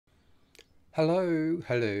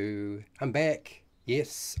Hello, I'm back.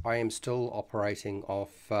 Yes, I am still operating off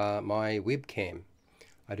my webcam.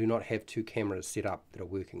 I do not have two cameras set up that are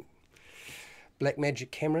working.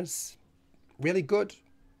 Blackmagic cameras, really good,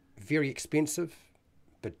 very expensive,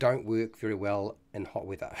 but don't work very well in hot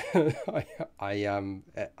weather. I'm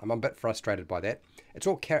a bit frustrated by that.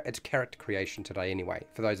 It's character creation today anyway,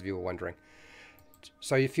 for those of you who are wondering.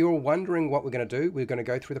 So if you're wondering what we're going to do, we're going to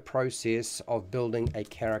go through the process of building a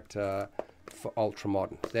character for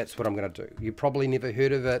ULTRAMODERN. That's what I'm going to do. You probably never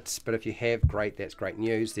heard of it, but if you have, great, that's great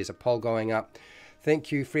news. There's a poll going up.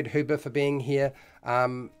 Thank you, Fred Huber, for being here.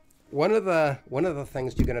 One of the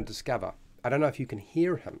things you're going to discover, I don't know if you can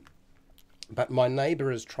hear him, but my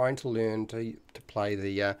neighbor is trying to learn to play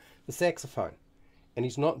the saxophone, and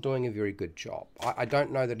he's not doing a very good job. I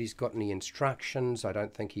don't know that he's got any instructions. I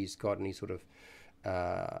don't think he's got any sort of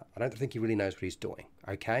I don't think he really knows what he's doing.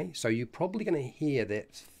 Okay, so you're probably going to hear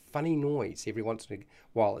that funny noise every once in a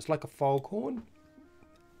while. It's like a foghorn.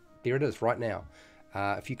 There it is right now.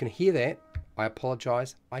 If you can hear that, I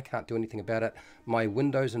apologize. I can't do anything about it. My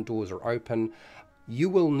windows and doors are open. You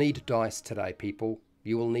will need dice today, people.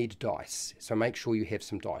 You will need dice. So make sure you have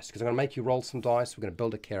some dice, because I'm going to make you roll some dice. We're going to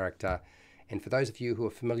build a character. And for those of you who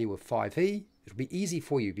are familiar with 5e, it'll be easy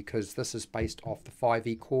for you because this is based off the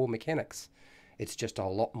 5e core mechanics. It's just a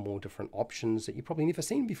lot more different options that you've probably never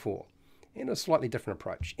seen before, and a slightly different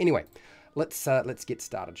approach. Anyway, let's get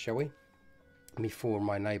started, shall we? Before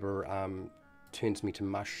my neighbor turns me to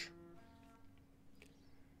mush.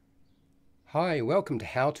 Hi, welcome to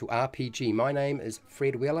How to RPG. My name is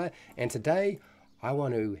Fred Wheeler, and today I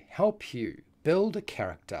want to help you build a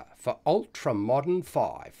character for ULTRAMODERN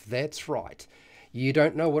 5. That's right. You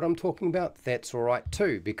don't know what I'm talking about? That's all right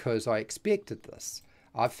too, because I expected this.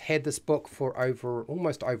 I've had this book for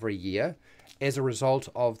almost over a year. As a result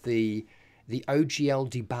of the OGL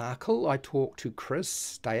debacle, I talked to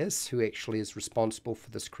Chris Deus, who actually is responsible for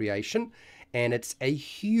this creation. And it's a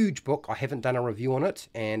huge book. I haven't done a review on it,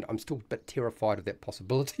 and I'm still a bit terrified of that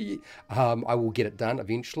possibility. I will get it done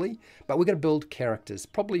eventually. But we're going to build characters,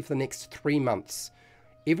 probably for the next 3 months.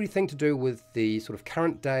 Everything to do with the sort of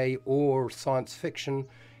current day or science fiction.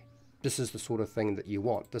 This is the sort of thing that you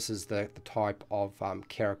want. This is the type of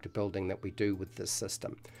character building that we do with this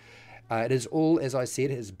system. It is all, as I said,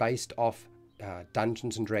 is based off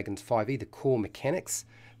Dungeons & Dragons 5e, the core mechanics.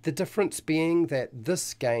 The difference being that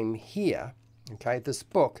this game here, okay, this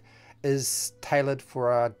book, is tailored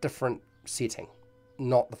for a different setting,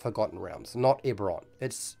 not the Forgotten Realms, not Eberron.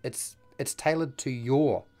 It's tailored to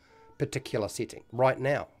your particular setting right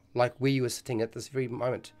now, like where you are sitting at this very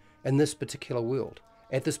moment, in this particular world,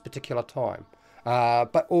 at this particular time,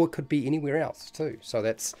 or it could be anywhere else too. So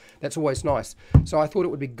that's always nice. So I thought it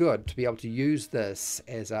would be good to be able to use this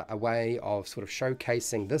as a way of sort of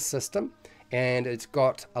showcasing this system, and it's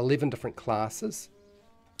got 11 different classes.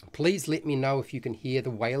 Please let me know if you can hear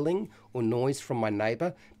the wailing or noise from my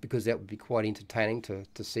neighbor, because that would be quite entertaining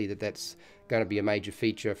to see that that's going to be a major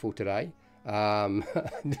feature for today.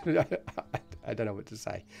 I don't know what to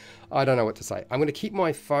say. I don't know what to say. I'm going to keep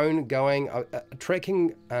my phone going.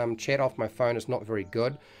 Tracking chat off my phone is not very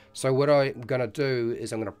good. So what I'm going to do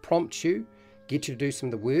is I'm going to prompt you, get you to do some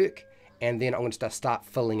of the work, and then I'm going to start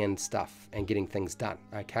filling in stuff and getting things done,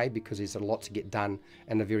 okay? Because there's a lot to get done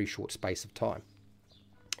in a very short space of time.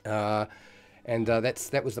 That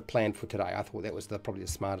was the plan for today. I thought that was probably the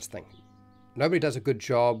smartest thing. Nobody does a good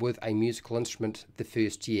job with a musical instrument the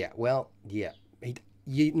first year. Well, yeah.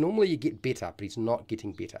 Normally you get better, but he's not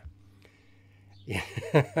getting better. Yeah.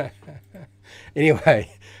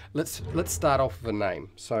 Anyway, let's start off with a name.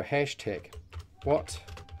 So hashtag, what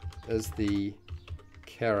is the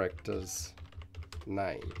character's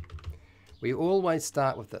name? We always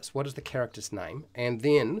start with this. What is the character's name? And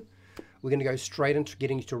then we're going to go straight into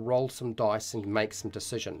getting you to roll some dice and make some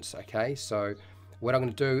decisions. Okay, so what I'm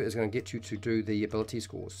going to do is going to get you to do the ability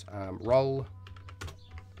scores. Roll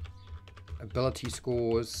ability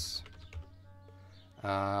scores.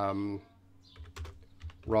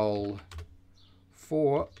 Roll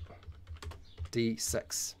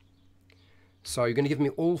 4d6. So you're going to give me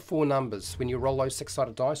all 4 numbers. When you roll those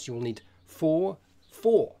 6-sided dice, you will need 4.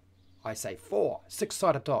 I say 4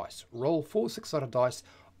 6-sided dice. Roll 4 6-sided dice.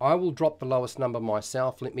 I will drop the lowest number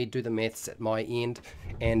myself. Let me do the maths at my end,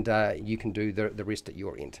 and you can do the rest at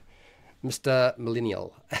your end. Mr.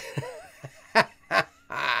 Millennial.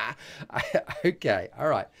 Okay, all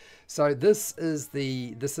right. So this is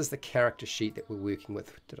the character sheet that we're working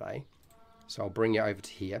with today. So I'll bring you over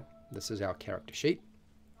to here. This is our character sheet.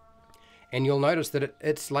 And you'll notice that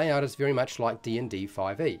its layout is very much like D&D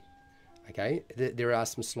 5e. Okay, there are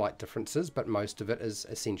some slight differences, but most of it is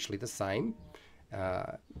essentially the same.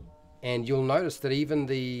 And you'll notice that even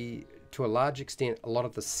to a large extent, a lot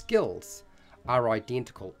of the skills are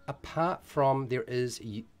identical, apart from there is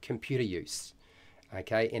computer use,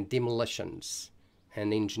 okay, and demolitions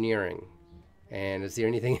and engineering. And is there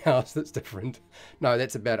anything else that's different? No,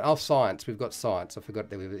 that's about it. Oh, science. We've got science. I forgot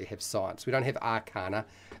that we have science. We don't have arcana.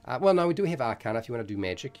 Well, no, we do have arcana. If you want to do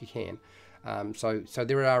magic, you can. So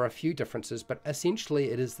there are a few differences, but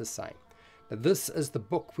essentially it is the same. Now, this is the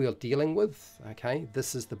book we're dealing with. Okay,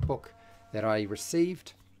 this is the book that I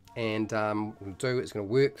received. And what we'll do is going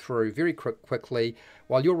to work through very quickly.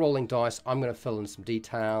 While you're rolling dice, I'm going to fill in some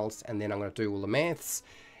details, and then I'm going to do all the maths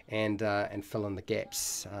and fill in the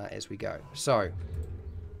gaps as we go. So,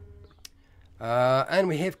 and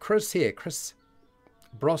we have Chris here, Chris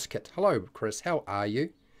Broskett. Hello, Chris. How are you?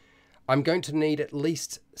 I'm going to need at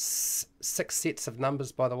least 6 sets of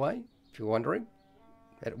numbers, by the way, if you're wondering.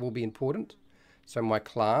 That will be important. So my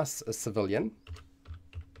class is civilian.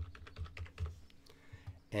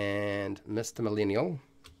 And Mr. Millennial.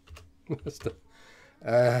 Mr.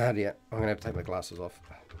 Yeah, I'm going to have to take my glasses off.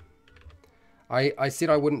 I said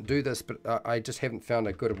I wouldn't do this, but I just haven't found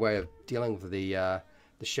a good way of dealing with the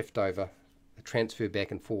shift over, the transfer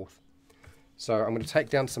back and forth. So I'm going to take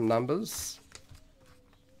down some numbers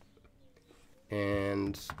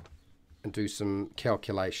and do some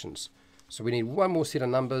calculations. So we need one more set of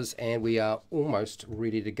numbers, and we are almost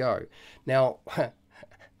ready to go. Now,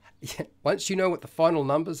 once you know what the final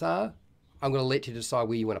numbers are, I'm going to let you decide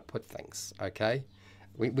where you want to put things, okay?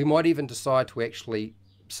 We might even decide to actually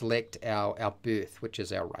select our birth, which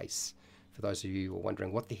is our race. For those of you who are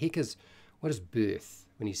wondering, what is birth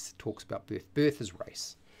when he talks about birth? Birth is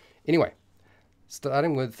race. Anyway,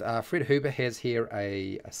 starting with Fred Huber has here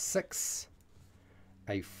a 6,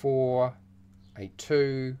 a 4, a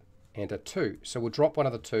 2, and a 2. So we'll drop one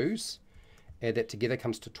of the 2s, add that together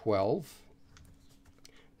comes to 12.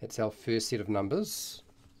 That's our first set of numbers.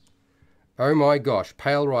 Oh my gosh,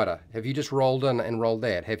 Pale Rider, have you just rolled in and rolled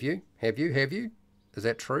that? Have you? Have you? Have you? Is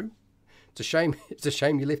that true? It's a shame. It's a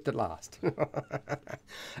shame you left it last. You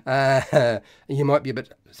might be a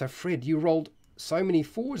bit. So Fred, you rolled so many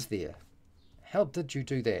 4s there. How did you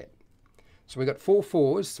do that? So we got 4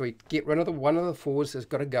 4s. So we get rid of one of the 4s has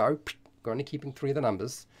got to go. We're only keeping 3 of the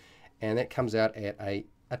numbers, and that comes out at a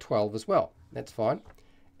 12 as well. That's fine.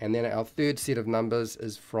 And then our third set of numbers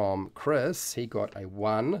is from Chris. He got a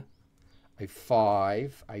 1, a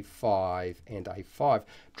 5, a 5, and a 5.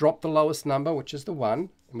 Drop the lowest number, which is the 1,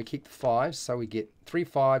 and we keep the 5s, so we get 3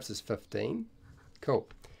 5s is 15. Cool.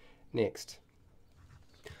 Next.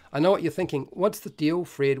 I know what you're thinking. What's the deal,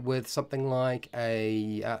 Fred, with something like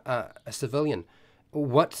a civilian?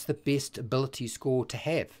 What's the best ability score to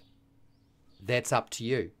have? That's up to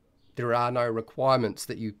you. There are no requirements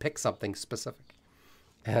that you pick something specific.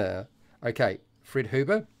 Okay, Fred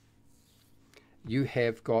Huber, you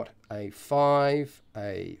have got a 5,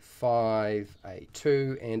 a 5, a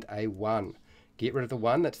 2, and a 1. Get rid of the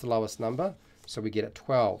 1, that's the lowest number. So we get a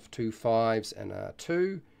 12. 2 5s and a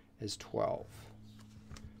 2 is 12.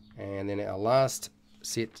 And then our last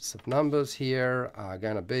sets of numbers here are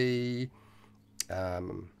going to be,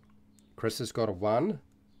 Chris has got a 1,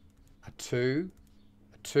 a 2,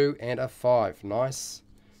 and a 5. Nice.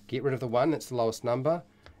 Get rid of the 1, that's the lowest number.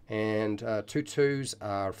 And 2 2s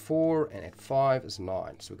are 4, and at 5 is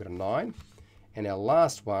 9. So we've got a 9. And our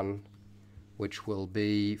last one, which will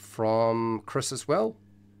be from Chris as well.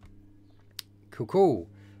 Cool, cool.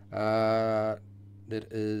 That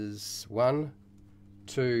is 1,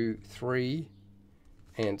 2, 3,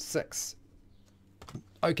 and 6.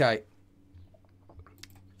 Okay.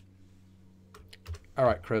 All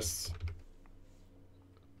right, Chris.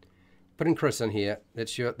 Putting Chris in here.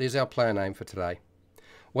 There's our player name for today.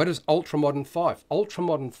 What is ULTRAMODERN 5?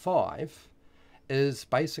 ULTRAMODERN 5 is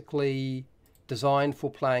basically designed for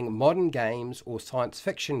playing modern games or science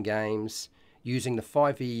fiction games using the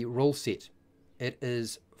 5e rule set. It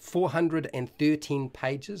is 413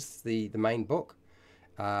 pages, the main book.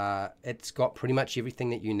 It's got pretty much everything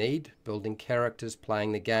that you need, building characters,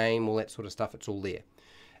 playing the game, all that sort of stuff, it's all there.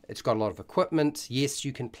 It's got a lot of equipment. Yes,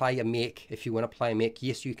 you can play a mech if you want to play a mech.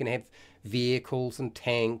 Yes, you can have vehicles and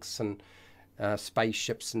tanks and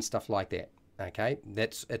spaceships and stuff like that. Okay,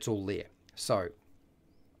 it's all there. So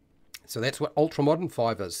that's what ULTRAMODERN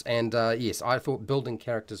 5 is. And yes, I thought building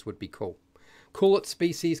characters would be cool. Call it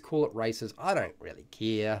species, call it races. I don't really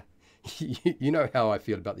care. You know how I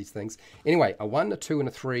feel about these things. Anyway, a 1, a 2, and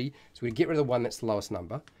a 3. So we get rid of the 1, that's the lowest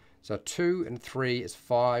number. So 2 and 3 is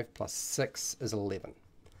 5, plus 6 is 11.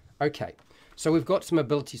 Okay, so we've got some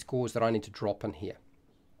ability scores that I need to drop in here.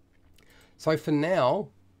 So for now,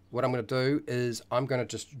 what I'm going to do is I'm going to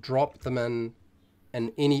just drop them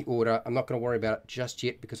in any order. I'm not going to worry about it just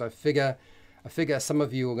yet because I figure some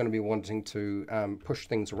of you are going to be wanting to push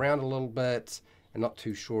things around a little bit and not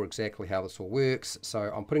too sure exactly how this all works. So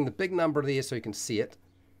I'm putting the big number there so you can see it.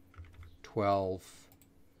 12,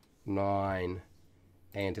 9,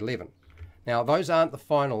 and 11. Now those aren't the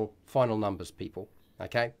final numbers, people.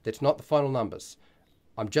 Okay, that's not the final numbers.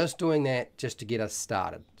 I'm just doing that just to get us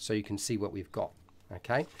started so you can see what we've got.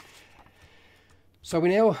 Okay, so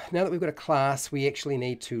now that we've got a class, we actually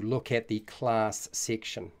need to look at the class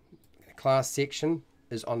section. The class section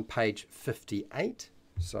is on page 58.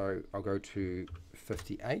 So I'll go to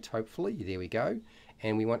 58, hopefully. There we go.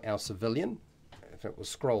 And we want our civilian. If it was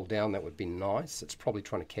scrolled down, that would be nice. It's probably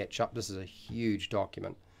trying to catch up. This is a huge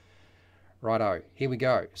document. Righto, here we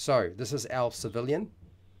go. So this is our civilian.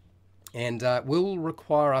 And will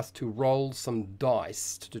require us to roll some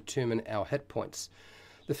dice to determine our hit points.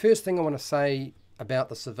 The first thing I want to say about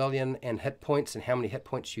the civilian and hit points and how many hit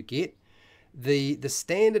points you get, the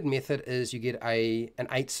standard method is you get an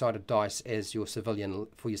 8-sided dice as your civilian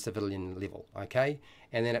for your civilian level, okay?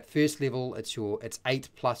 And then at first level it's 8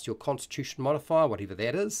 plus your constitution modifier, whatever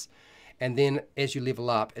that is. And then as you level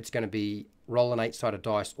up, it's going to be roll an 8-sided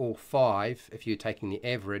dice or 5 if you're taking the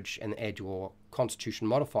average and add your constitution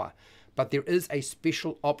modifier. But there is a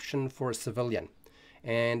special option for a civilian.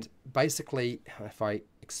 And basically, if I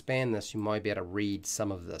expand this, you might be able to read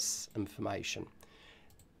some of this information.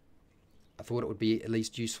 I thought it would be at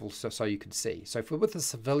least useful so you could see. So with a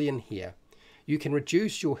civilian here, you can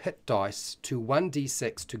reduce your hit dice to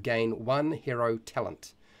 1d6 to gain 1 hero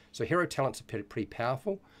talent. So hero talents are pretty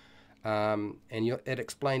powerful. And it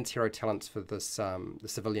explains hero talents for this the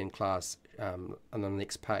civilian class on the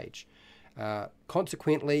next page.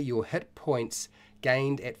 Consequently, your hit points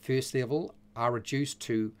gained at first level are reduced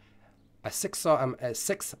to a 6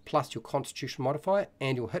 plus your constitution modifier,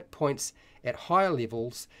 and your hit points at higher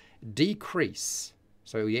levels decrease.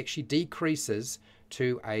 So he actually decreases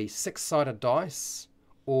to a 6-sided dice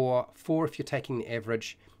or 4 if you're taking the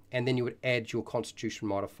average, and then you would add your constitution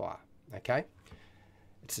modifier. Okay,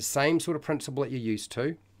 it's the same sort of principle that you're used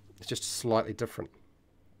to, it's just slightly different.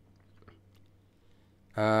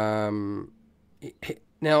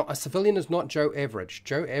 Now, a civilian is not Joe Average.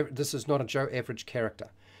 This is not a Joe Average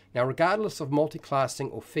character. Now, regardless of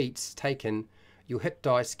multi-classing or feats taken, your hit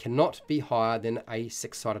dice cannot be higher than a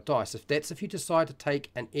 6-sided dice. If you decide to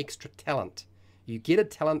take an extra talent, you get a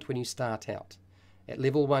talent when you start out. At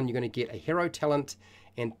level 1, you're going to get a hero talent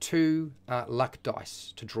and 2 luck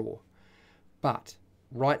dice to draw. But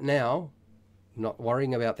right now, not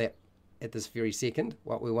worrying about that at this very second.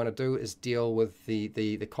 What we want to do is deal with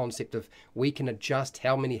the concept of we can adjust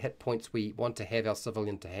how many hit points we want to have our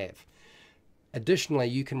civilian to have. Additionally,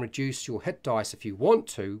 you can reduce your hit dice if you want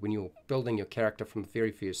to, when you're building your character from the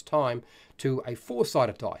very first time, to a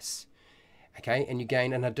 4-sided dice. Okay, and you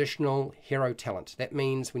gain an additional hero talent. That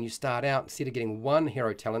means when you start out, instead of getting 1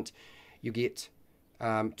 hero talent, you get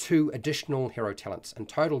 2 additional hero talents. In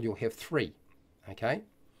total, you'll have 3. Okay,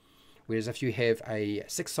 whereas if you have a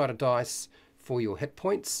 6-sided dice for your hit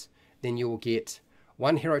points, then you will get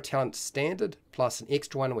 1 hero talent standard plus an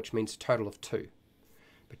extra one, which means a total of 2.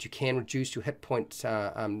 But you can reduce your hit point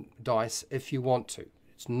dice if you want to.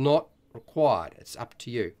 It's not required. It's up to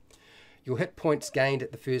you. Your hit points gained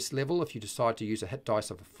at the first level, if you decide to use a hit dice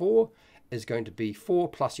of a 4, is going to be 4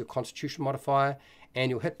 plus your constitution modifier, and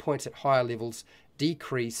your hit points at higher levels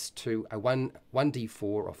decrease to a 1d4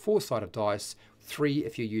 or 4-sided dice, 3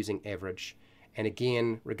 if you're using average. And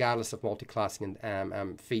again, regardless of multi-classing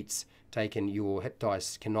and feats taken, your hit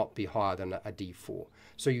dice cannot be higher than a d4.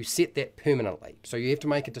 So you set that permanently. So you have to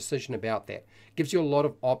make a decision about that. Gives you a lot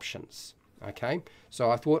of options. Okay,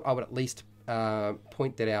 so I thought I would at least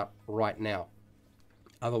point that out right now.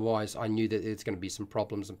 Otherwise, I knew that there's going to be some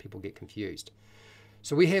problems and people get confused.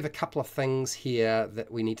 So we have a couple of things here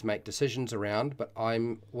that we need to make decisions around, but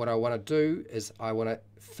what I want to do is I want to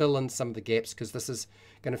fill in some of the gaps, because this is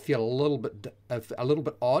going to feel a little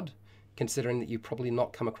bit odd, considering that you've probably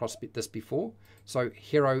not come across this before. So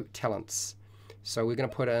hero talents. So we're going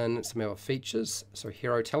to put in some of our features. So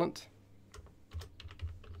hero talent.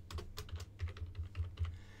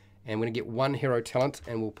 And we're going to get 1 hero talent,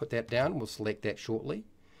 and we'll put that down. We'll select that shortly.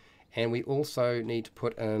 And we also need to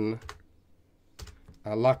put in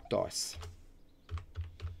a luck dice.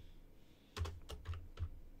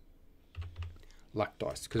 Luck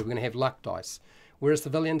dice, because we're going to have luck dice. We're a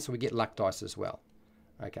civilian, so we get luck dice as well.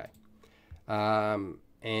 Okay. And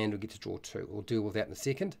we get to draw 2. We'll deal with that in a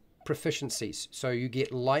second. Proficiencies. So you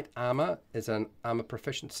get light armor as an armor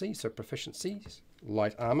proficiency. So proficiencies,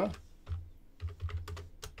 light armor.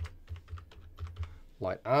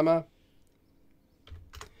 light armor.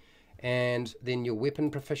 And then your weapon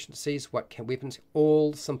proficiencies, what can weapons?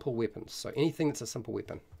 All simple weapons. So anything that's a simple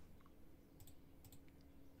weapon.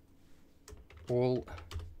 All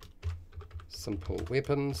simple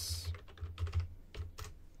weapons.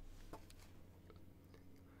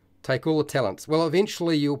 Take all the talents. Well,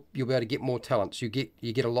 eventually you'll be able to get more talents. You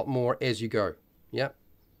get a lot more as you go. Yep.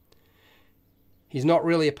 He's not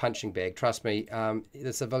really a punching bag, trust me.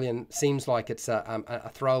 The civilian seems like it's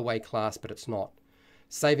a throwaway class, but it's not.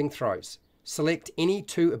 Saving throws. Select any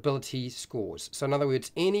 2 ability scores. So in other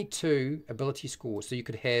words, any 2 ability scores. So you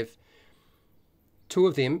could have 2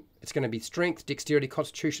 of them. It's going to be strength, dexterity,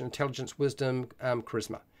 constitution, intelligence, wisdom,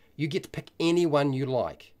 charisma. You get to pick any one you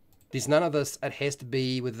like. There's none of this. It has to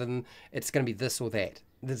be within, it's going to be this or that.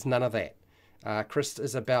 There's none of that. Chris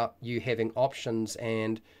is about you having options,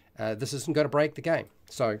 and this isn't going to break the game.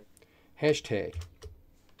 So hashtag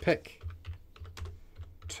pick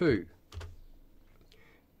 2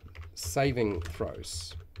 saving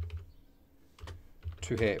throws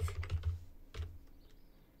to have.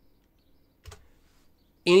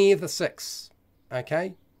 Any of the 6,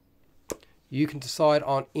 okay? You can decide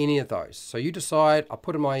on any of those. So you decide. I'll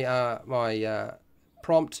put in my my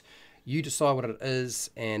prompt. You decide what it is,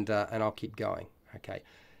 and I'll keep going. Okay.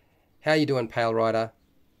 How you doing, Pale Rider?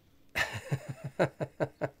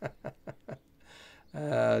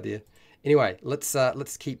 Oh dear. Anyway,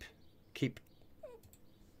 let's keep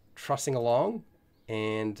trussing along,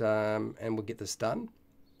 and we'll get this done.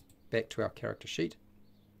 Back to our character sheet.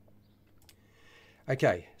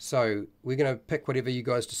 Okay, so we're going to pick whatever you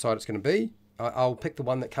guys decide it's going to be. I'll pick the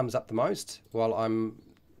one that comes up the most while I'm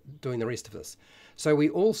doing the rest of this. So we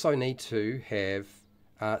also need to have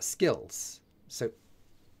skills. So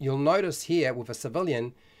you'll notice here with a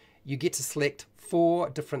civilian, you get to select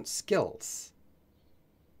 4 different skills.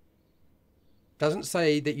 Doesn't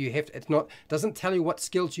say that you have to, it's not, doesn't tell you what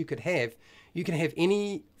skills you could have. You can have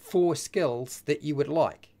any 4 skills that you would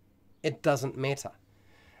like. It doesn't matter.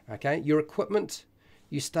 Okay, your equipment,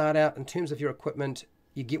 you start out in terms of your equipment,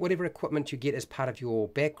 you get whatever equipment you get as part of your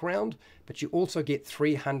background, but you also get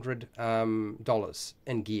 $300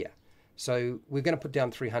 in gear. So we're going to put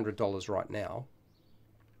down $300 right now.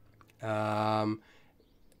 And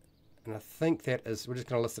I think that is, we're just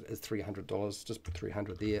going to list it as $300. Just put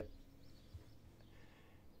 300 there.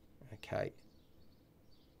 Okay.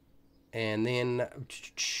 And then,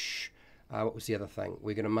 what was the other thing?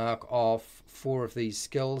 We're going to mark off 4 of these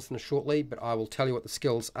skills shortly, but I will tell you what the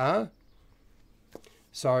skills are.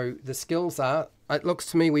 So the skills are, it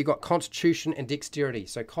looks to me we got constitution and dexterity.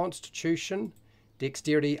 So constitution,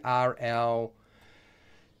 dexterity are our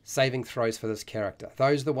saving throws for this character.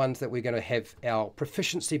 Those are the ones that we're going to have our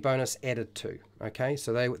proficiency bonus added to. Okay,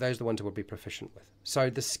 so those are the ones that we'll be proficient with. So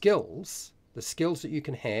the skills that you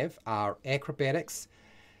can have are acrobatics,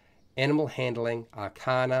 animal handling,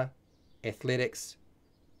 arcana, athletics,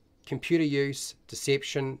 computer use,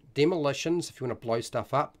 deception, demolitions if you want to blow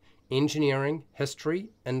stuff up, engineering, history,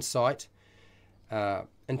 insight,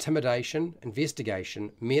 intimidation, investigation,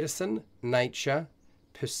 medicine, nature,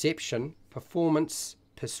 perception, performance,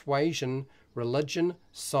 persuasion, religion,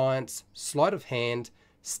 science, sleight of hand,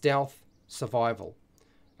 stealth, survival.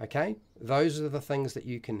 Okay, those are the things that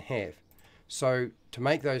you can have. So to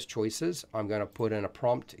make those choices, I'm going to put in a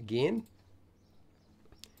prompt again.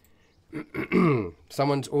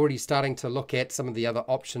 Someone's already starting to look at some of the other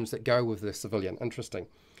options that go with the civilian. Interesting.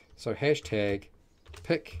 So hashtag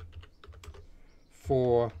pick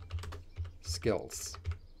 4 skills.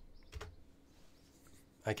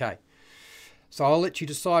 Okay. So I'll let you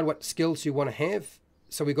decide what skills you want to have.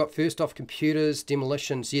 So we got first off computers,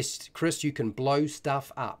 demolitions. Yes, Chris, you can blow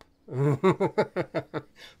stuff up.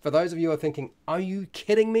 For those of you who are thinking, are you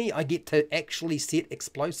kidding me? I get to actually set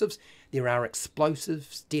explosives. There are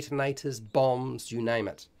explosives, detonators, bombs, you name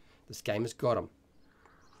it. This game has got them.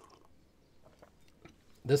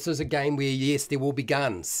 This is a game where, yes, there will be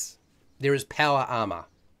guns. There is power armor.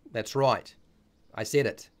 That's right. I said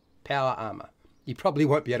it. Power armor. You probably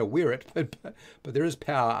won't be able to wear it, but there is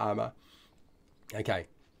power armor. Okay.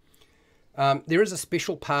 There is a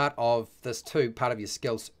special part of this too, part of your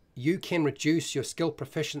skills. You can reduce your skill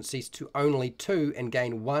proficiencies to only 2 and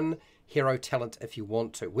gain 1 hero talent if you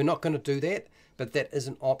want to. We're not going to do that, but that is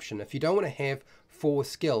an option. If you don't want to have 4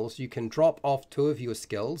 skills, you can drop off 2 of your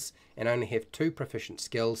skills and only have 2 proficient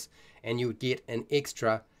skills, and you would get an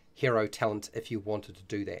extra hero talent if you wanted to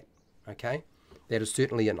do that. Okay, that is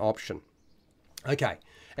certainly an option. Okay,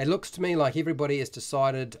 it looks to me like everybody has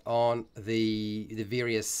decided on the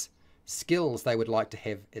various skills they would like to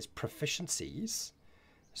have as proficiencies.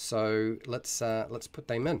 So let's put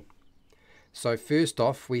them in. So first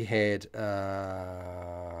off, we had,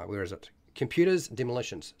 where is it? Computers,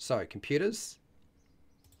 demolitions. So computers,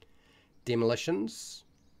 demolitions.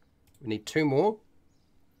 We need 2 more.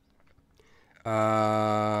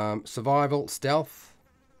 Survival, stealth,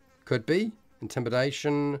 could be.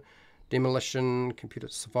 Intimidation, demolition, computer,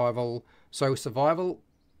 survival. So survival,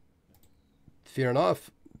 fair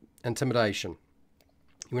enough. Intimidation.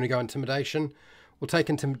 You want to go intimidation? We'll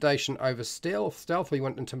take intimidation over stealth. Stealth, or you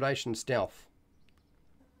want intimidation, stealth?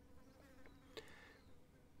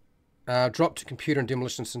 Drop to computer and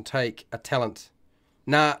demolitions and take a talent.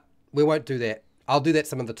 Nah, we won't do that. I'll do that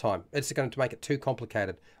some other time. It's going to make it too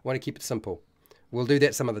complicated. I want to keep it simple. We'll do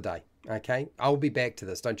that some other day. Okay? I'll be back to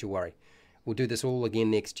this. Don't you worry. We'll do this all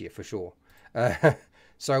again next year for sure.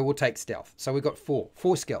 So we'll take stealth. So we've got 4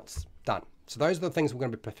 skills. Done. So those are the things we're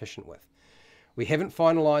going to be proficient with. We haven't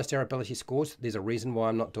finalized our ability scores. There's a reason why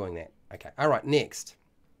I'm not doing that. Okay. All right. Next.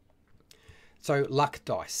 So luck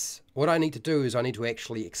dice. What I need to do is I need to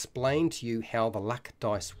actually explain to you how the luck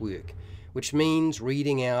dice work, which means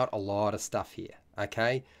reading out a lot of stuff here.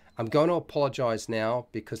 Okay. I'm going to apologize now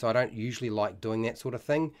because I don't usually like doing that sort of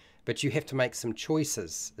thing, but you have to make some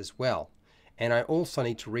choices as well. And I also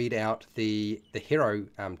need to read out the hero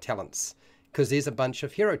talents, because there's a bunch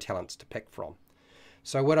of hero talents to pick from.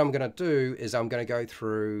 So what I'm going to do is I'm going to go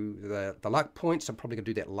through the luck points. I'm probably going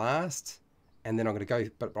to do that last, and then I'm going to go,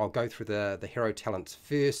 but I'll go through the hero talents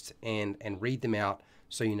first and read them out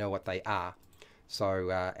so you know what they are.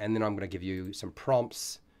 So and then I'm going to give you some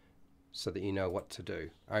prompts so that you know what to do.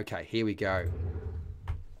 Okay, here we go.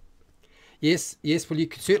 Yes, well, you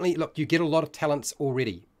can certainly, look, you get a lot of talents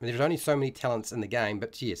already. There's only so many talents in the game,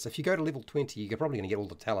 but yes, if you go to level 20, you're probably going to get all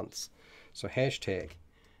the talents. So hashtag,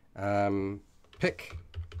 pick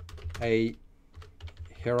a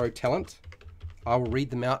hero talent. I will read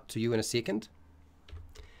them out to you in a second.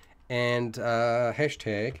 And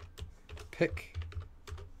hashtag, pick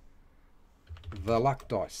the luck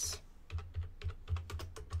dice.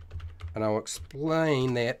 And I'll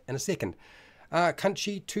explain that in a second.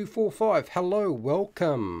 Country245, hello,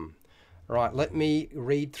 welcome. Right, let me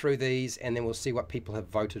read through these and then we'll see what people have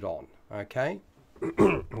voted on. Okay,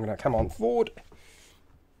 I'm going to come on forward.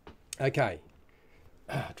 Okay,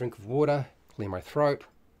 drink of water, clear my throat.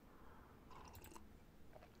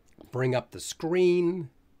 Bring up the screen.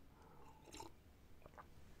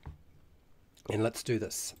 And let's do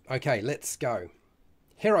this. Okay, let's go.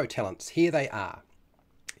 Hero talents, here they are.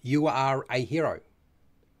 You are a hero.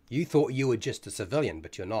 You thought you were just a civilian,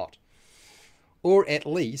 but you're not. Or at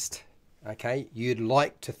least, okay, you'd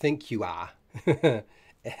like to think you are.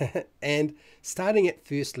 And starting at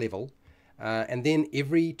first level, and then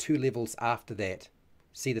every 2 levels after that,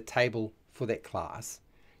 see the table for that class,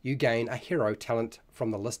 you gain a hero talent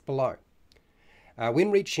from the list below.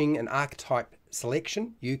 When reaching an archetype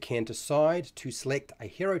selection, you can decide to select a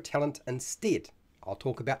hero talent instead. I'll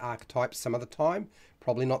talk about archetypes some other time,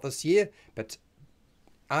 probably not this year, but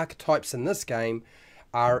archetypes in this game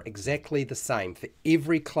are exactly the same for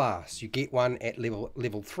every class. You get one at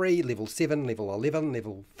level 3, level 7, level 11,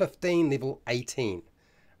 level 15, level 18.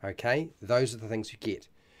 Okay, those are the things you get.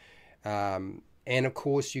 And of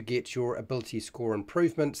course you get your ability score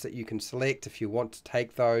improvements that you can select if you want to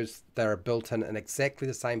take those. They're built in exactly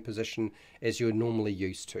the same position as you're normally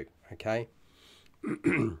used to. Okay.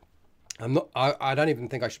 I don't even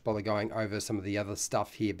think I should bother going over some of the other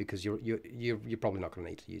stuff here because you're probably not going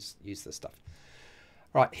to need to use this stuff.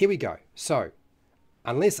 All right, here we go. So,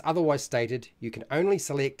 unless otherwise stated, you can only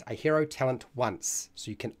select a hero talent once.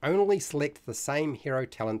 So you can only select the same hero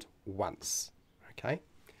talent once. Okay.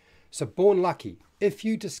 So Born Lucky. If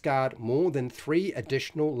you discard more than 3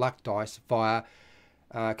 additional luck dice via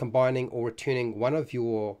combining or returning one of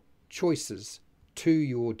your choices to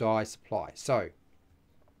your die supply. So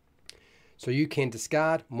you can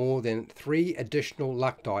discard more than 3 additional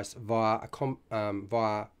luck dice via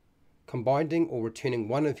combining or returning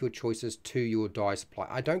one of your choices to your die supply.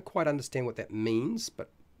 I don't quite understand what that means, but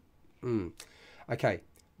okay.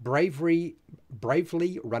 Bravely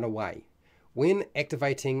run away. When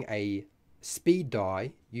activating a speed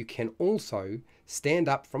die, you can also stand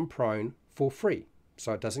up from prone for free,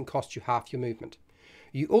 so it doesn't cost you half your movement.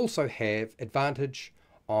 You also have advantage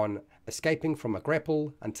on escaping from a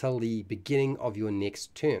grapple until the beginning of your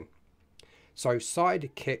next turn. So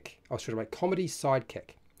sidekick, comedy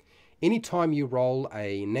sidekick. Anytime you roll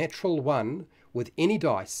a natural 1 with any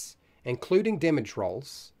dice, including damage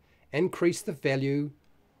rolls, increase the value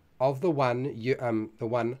of the one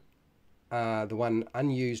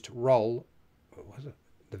unused roll. What was it?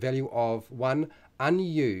 The value of one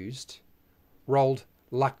unused rolled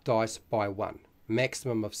luck dice by 1.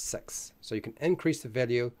 maximum of 6. So you can increase the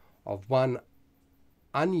value of one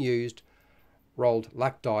unused rolled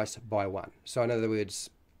luck dice by 1. So in other words,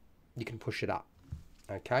 you can push it up.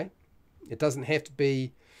 Okay, it doesn't have to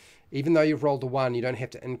be, even though you've rolled a 1, you don't have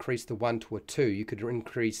to increase the 1 to a 2. You could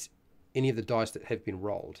increase any of the dice that have been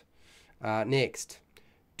rolled. Next,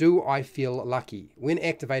 do I feel lucky? When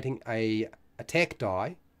activating a attack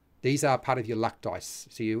die, these are part of your luck dice,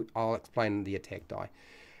 so I'll explain the attack die.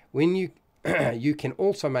 When you you can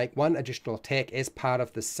also make one additional attack as part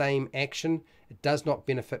of the same action. It does not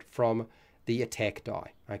benefit from the attack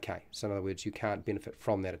die. Okay, so in other words, you can't benefit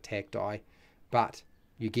from that attack die, but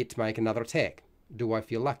you get to make another attack. Do I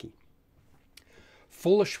feel lucky?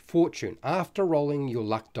 Foolish fortune. After rolling your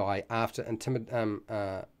luck die after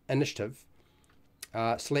initiative,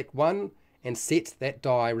 select one and set that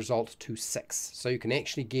die result to 6. So you can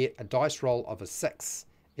actually get a dice roll of a 6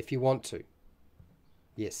 if you want to.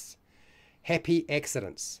 Yes. Happy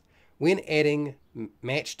accidents. When adding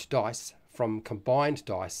matched dice from combined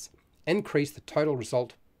dice, increase the total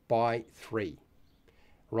result by 3.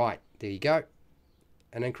 Right, there you go.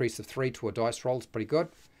 An increase of 3 to a dice roll is pretty good.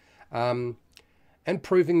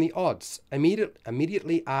 Improving the odds.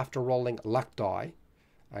 Immediately after rolling luck die,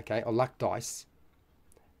 okay, or luck dice,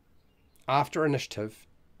 after initiative,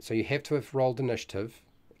 so you have to have rolled initiative.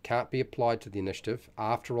 It can't be applied to the initiative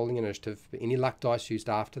after rolling initiative, but any luck dice used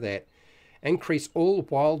after that, increase all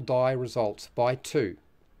wild die results by 2.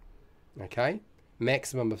 Okay,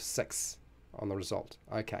 maximum of 6 on the result.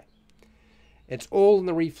 Okay, it's all in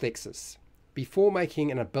the reflexes. Before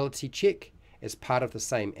making an ability check as part of the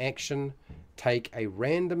same action, take a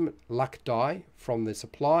random luck die from the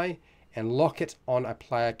supply and lock it on a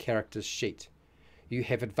player character's sheet. You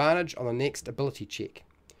have advantage on the next ability check.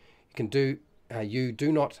 You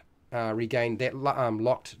do not regain that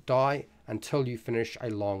locked die until you finish a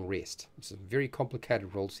long rest. It's a very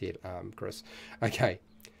complicated rules here, Chris. Okay,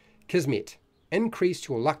 Kismet. Increase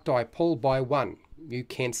your luck die pool by 1. You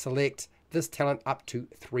can select this talent up to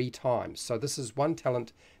 3 times. So this is one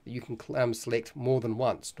talent that you can select more than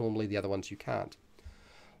once. Normally the other ones you can't.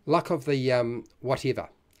 Luck of the whatever.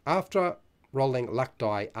 After rolling luck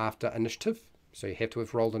die after initiative, so you have to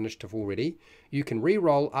have rolled initiative already, you can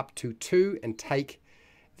re-roll up to 2 and take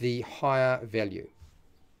the higher value.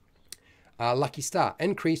 Lucky star.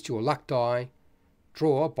 Increase your luck die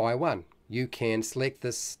draw by 1. You can select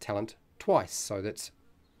this talent twice, so that's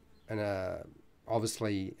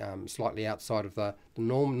obviously slightly outside of the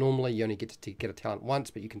norm. Normally you only get to get a talent once,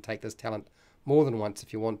 but you can take this talent more than once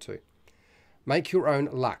if you want to. Make your own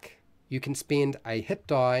luck. You can spend a hit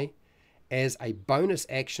die as a bonus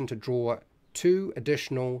action to draw 2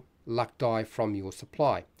 additional luck die from your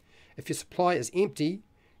supply. If your supply is empty,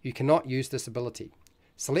 you cannot use this ability.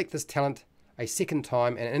 Select this talent a second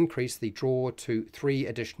time and increase the draw to 3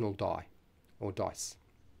 additional die or dice.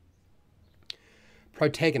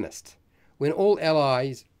 Protagonist. When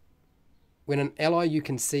an ally you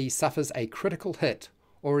can see suffers a critical hit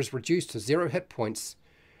or is reduced to 0 hit points,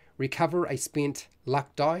 recover a spent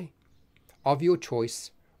luck die of your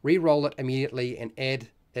choice, re-roll it immediately and add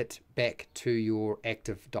it back to your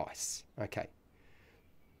active dice. Okay.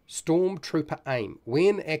 Stormtrooper aim.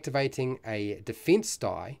 When activating a defense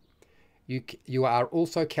die, you are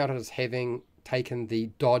also counted as having taken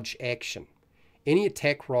the dodge action. Any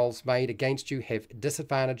attack rolls made against you have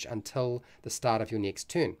disadvantage until the start of your next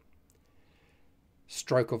turn.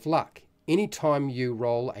 Stroke of luck. Anytime you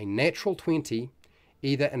roll a natural 20,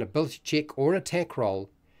 either an ability check or an attack roll,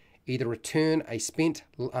 either return a spent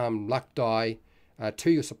luck die to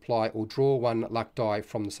your supply or draw 1 luck die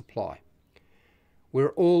from the supply.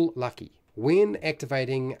 We're all lucky. When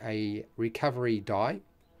activating a recovery die,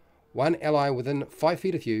 one ally within 5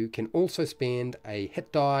 feet of you can also spend a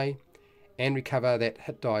hit die and recover that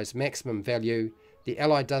hit die's maximum value. The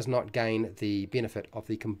ally does not gain the benefit of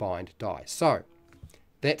the combined die. So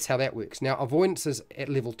that's how that works. Now avoidance is at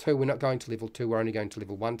level 2. We're not going to level 2. We're only going to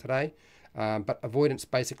level 1 today. But avoidance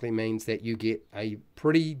basically means that you get a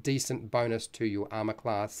pretty decent bonus to your armor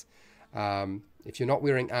class. If you're not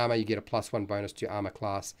wearing armor, you get a +1 bonus to your armor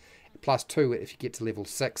class. +2 if you get to level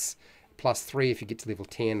 6. +3 if you get to level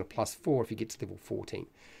 10. Or +4 if you get to level 14.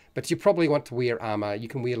 But you probably want to wear armor. You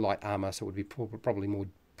can wear light armor, so it would be probably more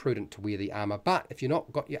prudent to wear the armor. But if you're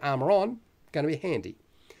not got your armor on, it's going to be handy.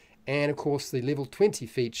 And of course the level 20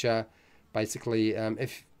 feature, basically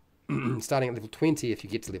if starting at level 20, if you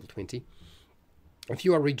get to level 20, if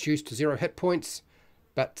you are reduced to 0 hit points,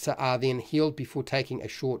 but are then healed before taking a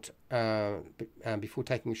short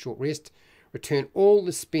rest, return all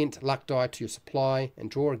the spent luck die to your supply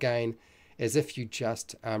and draw again as if you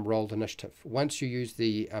just rolled initiative. Once you use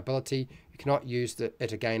the ability, you cannot use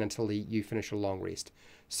it again until you finish a long rest.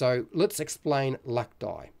 So let's explain luck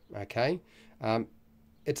die, okay?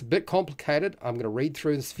 It's a bit complicated. I'm going to read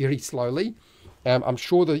through this very slowly. I'm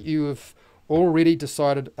sure that you have already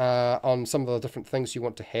decided on some of the different things you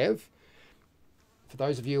want to have. For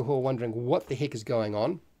those of you who are wondering what the heck is going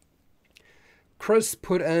on, Chris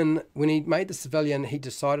put in, when he made the civilian, he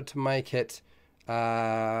decided to make it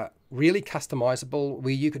really customizable,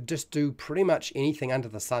 where you could just do pretty much anything under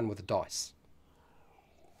the sun with the dice.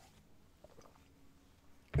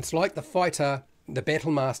 It's like the fighter, the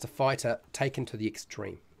Battlemaster fighter, taken to the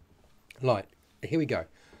extreme. Like, here we go.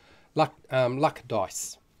 Luck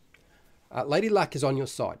dice. Lady Luck is on your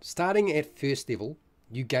side. Starting at first level,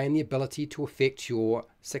 you gain the ability to affect your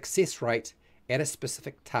success rate at a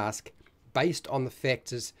specific task based on the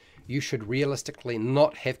factors you should realistically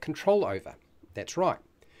not have control over. That's right.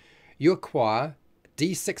 You acquire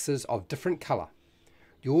D6s of different colour.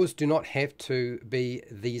 Yours do not have to be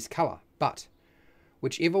these colour, but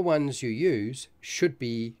whichever ones you use should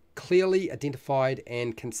be clearly identified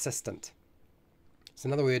and consistent. So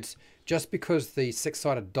in other words, just because the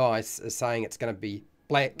six-sided dice is saying it's going to be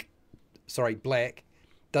black,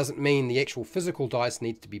 doesn't mean the actual physical dice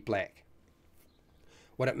needs to be black.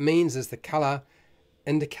 What it means is the color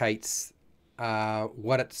indicates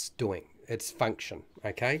what it's doing, its function,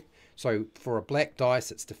 okay? So for a black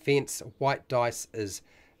dice, it's defense, a white dice is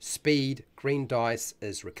speed, green dice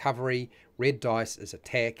is recovery, red dice is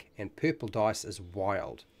attack, and purple dice is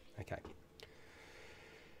wild, okay?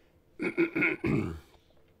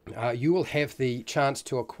 You will have the chance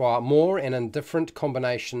to acquire more and in different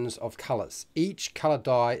combinations of colors. Each color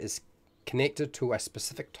die is connected to a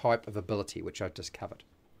specific type of ability, which I've just covered.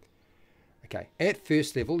 Okay, at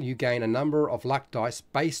first level, you gain a number of luck dice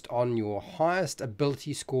based on your highest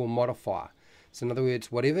ability score modifier. So in other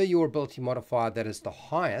words, whatever your ability modifier that is the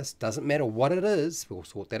highest, doesn't matter what it is, we'll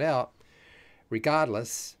sort that out,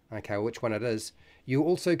 regardless, okay, which one it is, you're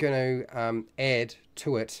also going to add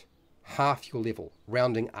to it half your level,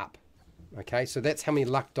 rounding up. Okay, so that's how many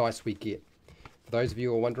luck dice we get. For those of you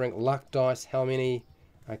who are wondering, luck dice, how many?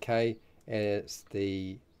 Okay, it's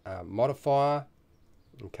the modifier.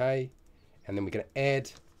 Okay, and then we're going to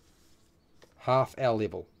add half our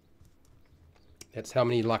level. That's how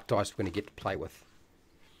many luck dice we're going to get to play with.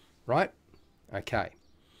 Right? Okay.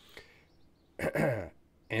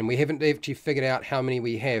 And we haven't actually figured out how many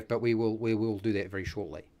we have, but we will do that very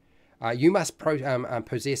shortly. You must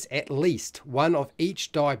possess at least one of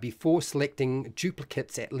each die before selecting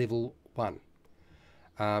duplicates at level 1.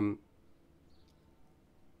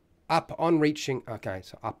 Upon reaching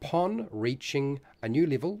a new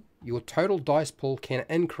level, your total dice pool can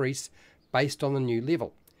increase based on the new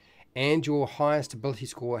level, and your highest ability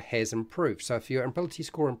score has improved. So if your ability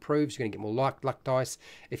score improves, you're going to get more luck dice.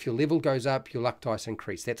 If your level goes up, your luck dice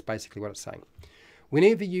increase. That's basically what it's saying.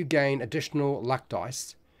 Whenever you gain additional luck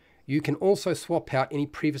dice, you can also swap out any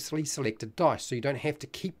previously selected dice, so you don't have to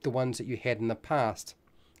keep the ones that you had in the past,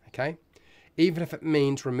 okay? Even if it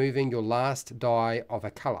means removing your last die of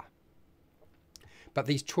a color. But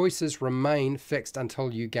these choices remain fixed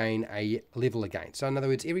until you gain a level again. So in other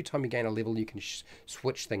words, every time you gain a level, you can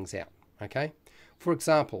switch things out, okay? For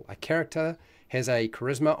example, a character has a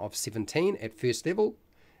charisma of 17 at first level,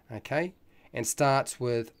 okay? And starts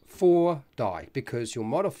with 4 die, because your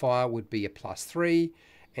modifier would be a +3,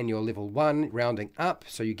 and your level 1 rounding up,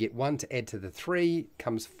 so you get 1 to add to the 3,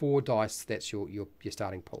 comes 4 dice. That's your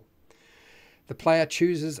starting pool. The player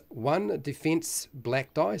chooses 1 defense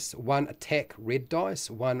black dice, 1 attack red dice,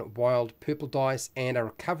 1 wild purple dice, and a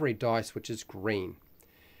recovery dice, which is green.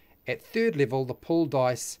 At third level, the pool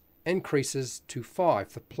dice increases to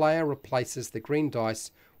 5. The player replaces the green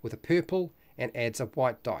dice with a purple and adds a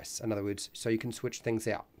white dice. In other words, so you can switch things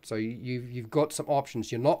out. So you've got some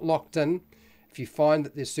options. You're not locked in. If you find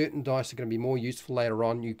that there's certain dice are going to be more useful later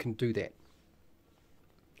on, you can do that.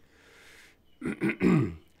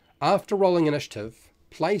 After rolling initiative,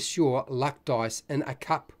 place your luck dice in a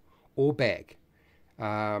cup or bag,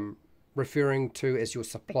 referring to as your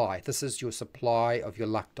supply. This is your supply of your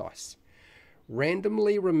luck dice.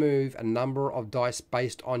 Randomly remove a number of dice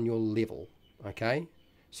based on your level, okay?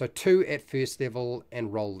 So 2 at first level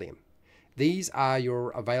and roll them. These are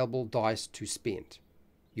your available dice to spend,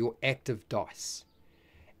 your active dice.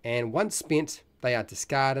 And once spent, they are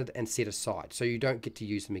discarded and set aside, so you don't get to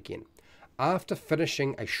use them again. After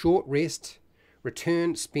finishing a short rest,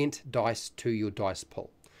 return spent dice to your dice pool.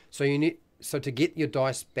 So to get your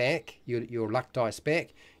dice back, your luck dice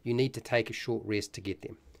back, you need to take a short rest to get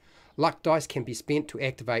them. Luck dice can be spent to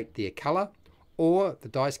activate their color or the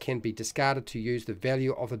dice can be discarded to use the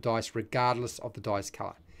value of the dice regardless of the dice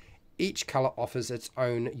color. Each color offers its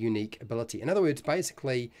own unique ability. In other words,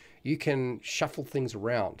 basically, you can shuffle things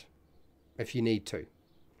around if you need to.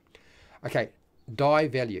 Okay, die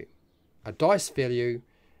value. A dice value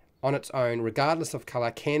on its own, regardless of color,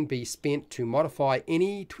 can be spent to modify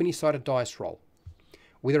any 20-sided dice roll,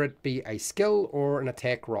 whether it be a skill or an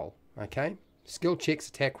attack roll. Okay, skill checks,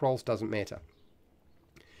 attack rolls, doesn't matter.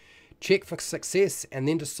 Check for success and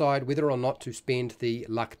then decide whether or not to spend the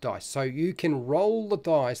luck dice. So you can roll the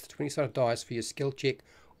dice, the 20-sided dice, for your skill check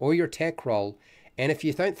or your attack roll, and if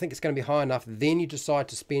you don't think it's going to be high enough, then you decide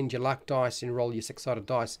to spend your luck dice and roll your 6-sided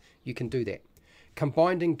dice. You can do that.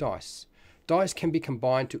 Combining dice. Dice can be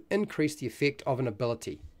combined to increase the effect of an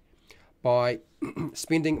ability. By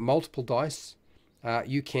spending multiple dice,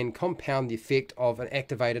 you can compound the effect of an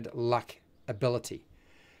activated luck ability.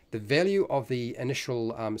 The value of the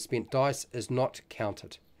initial spent dice is not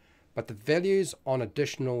counted, but the values on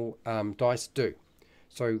additional dice do.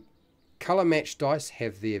 So color matched dice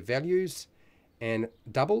have their values and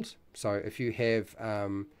doubled. So if you have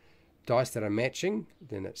dice that are matching,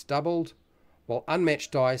 then it's doubled, while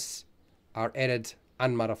unmatched dice are added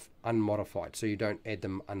unmodified. So you don't add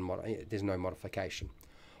them unmodified. There's no modification.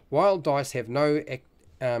 While dice have no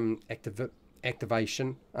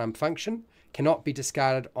activation function, cannot be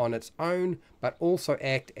discarded on its own, but also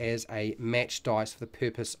act as a matched dice for the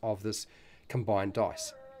purpose of this combined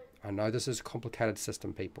dice. I know this is a complicated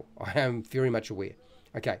system, people. I am very much aware.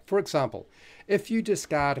 Okay, for example, if you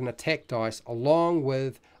discard an attack dice along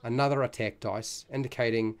with another attack dice,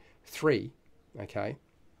 indicating 3, okay,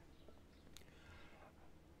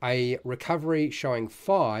 a recovery showing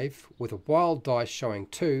 5 with a wild dice showing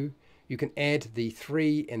 2, you can add the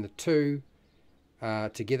 3 and the 2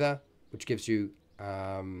 together, which gives you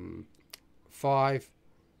 5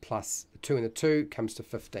 plus the 2 and the 2 comes to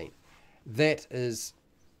 15. That is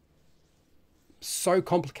so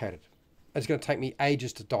complicated. It's going to take me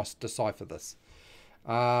ages to decipher this.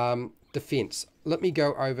 Defense. Let me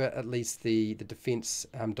go over at least the defense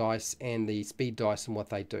dice and the speed dice and what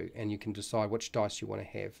they do, and you can decide which dice you want to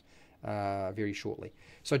have very shortly.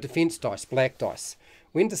 So defense dice, black dice.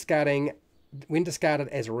 When discarded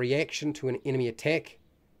as a reaction to an enemy attack,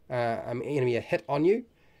 enemy hit on you,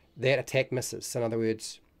 that attack misses. So in other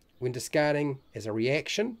words, when discarding as a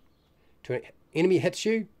reaction to an enemy hits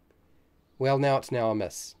you, well, now it's a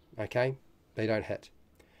miss. Okay, they don't hit.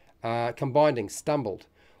 Combining, stumbled.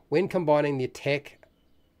 When combining, the attack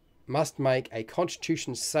must make a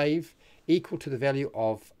Constitution save equal to the value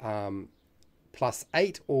of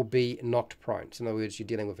 +8 or be knocked prone. So in other words, you're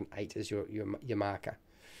dealing with an 8 as your marker.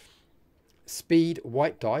 Speed,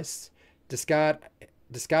 white dice. Discard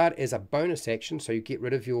as a bonus action, so you get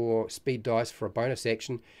rid of your speed dice for a bonus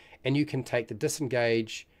action, and you can take the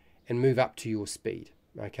disengage and move up to your speed.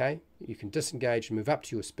 Okay, you can disengage and move up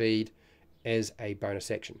to your speed as a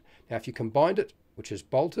bonus action. Now if you combined it, which is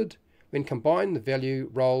bolted, when combined, the value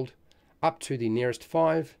rolled up to the nearest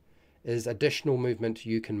 5 is additional movement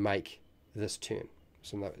you can make this turn.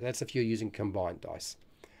 So that's if you're using combined dice.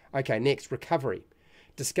 Okay, next, recovery.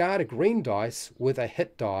 Discard a green dice with a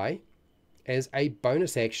hit die as a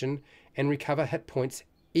bonus action and recover hit points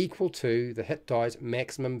equal to the hit die's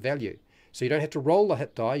maximum value. So you don't have to roll the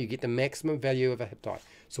hit die, you get the maximum value of a hit die.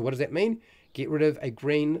 So what does that mean? Get rid of a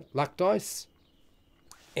green luck dice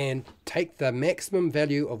and take the maximum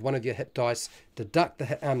value of one of your hit dice, deduct the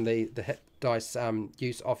hit dice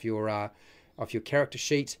use off your character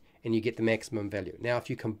sheet, and you get the maximum value. Now if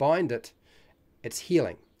you combined it, it's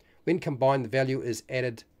healing. When combined, the value is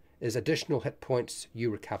added as additional hit points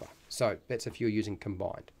you recover. So that's if you're using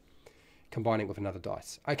combining with another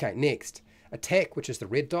dice. Okay, next, attack, which is the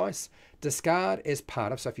red dice. Discard as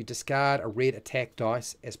part of, so if you discard a red attack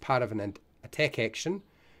dice as part of an attack action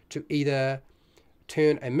to either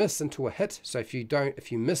turn a miss into a hit, so if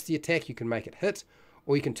you miss the attack, you can make it hit,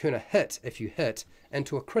 or you can turn a hit, if you hit,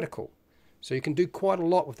 into a critical. So you can do quite a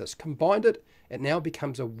lot with this. Combined it now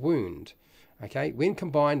becomes a wound. Okay, when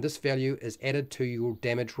combined, this value is added to your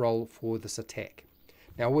damage roll for this attack.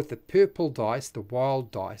 Now with the purple dice, the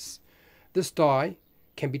wild dice, this die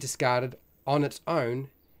can be discarded on its own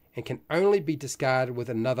and can only be discarded with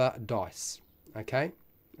another dice. Okay,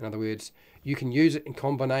 in other words, you can use it in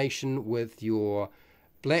combination with your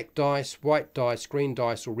black dice, white dice, green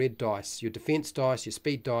dice, or red dice, your defense dice, your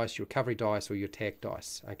speed dice, your recovery dice, or your attack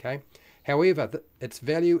dice. Okay, however, its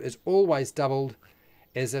value is always doubled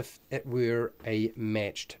as if it were a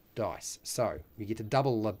matched dice. So you get to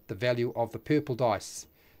double the value of the purple dice.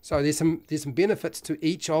 So there's some benefits to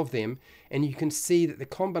each of them, and you can see that the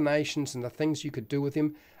combinations and the things you could do with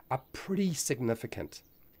them are pretty significant.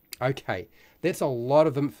 Okay, that's a lot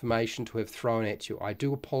of information to have thrown at you. I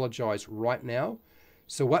do apologize right now.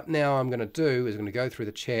 So what now I'm going to do is I'm going to go through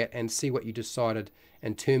the chat and see what you decided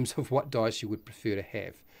in terms of what dice you would prefer to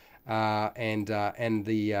have, and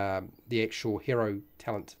the actual hero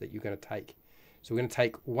talent that you're going to take. So we're going to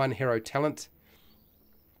take one hero talent,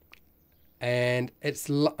 and it's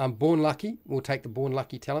Born Lucky. We'll take the Born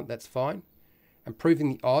Lucky talent. That's fine. Improving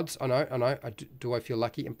the odds. I know. Do I feel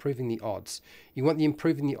lucky? Improving the odds. You want the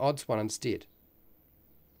improving the odds one instead.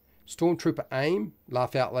 Stormtrooper aim.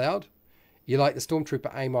 Laugh out loud. You like the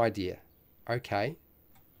Stormtrooper aim idea. Okay.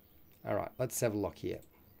 All right. Let's have a look here.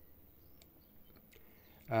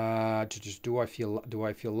 Do I feel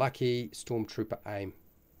lucky? Stormtrooper aim.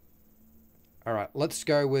 All right. Let's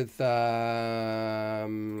go with.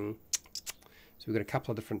 So we've got a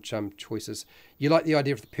couple of different choices. You like the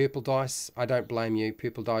idea of the purple dice? I don't blame you.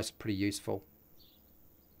 Purple dice are pretty useful.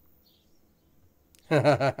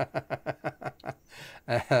 Dear.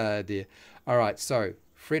 All right, so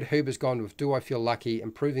Fred Huber's gone with Do I Feel Lucky?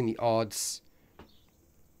 Improving the odds.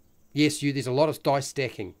 Yes, there's a lot of dice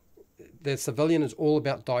stacking. The civilian is all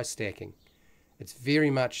about dice stacking. It's very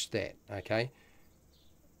much that, okay?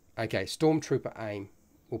 Okay, Stormtrooper aim.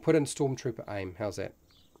 We'll put in Stormtrooper aim. How's that?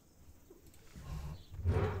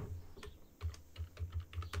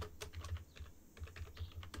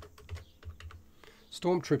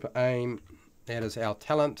 Stormtrooper aim, that is our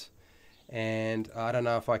talent, and I don't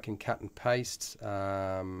know if I can cut and paste.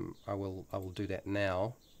 I will do that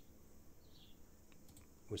now.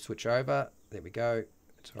 We'll switch over. There we go.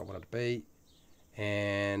 That's what I want it to be.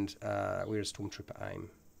 And where is Stormtrooper aim?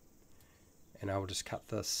 And I will just cut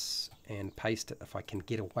this and paste it. If I can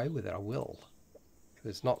get away with it, I will.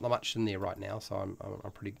 There's not much in there right now, so I'm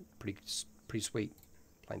pretty sweet.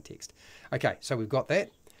 Plain text. Okay, so we've got that.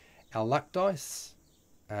 Our luck dice.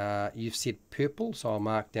 You've said purple, so I'll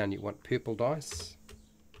mark down you want purple dice.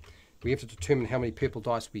 We have to determine how many purple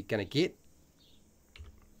dice we're going to get.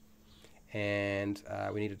 And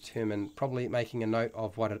we need to determine, probably making a note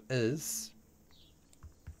of what it is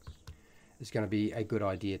going to be a good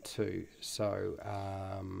idea too. So,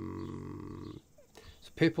 so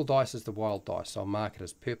purple dice is the wild dice. So I'll mark it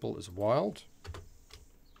as purple is wild.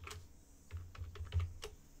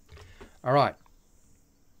 All right.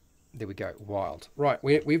 There we go, wild. Right,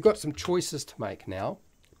 we've got some choices to make now.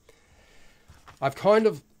 I've kind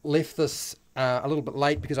of left this a little bit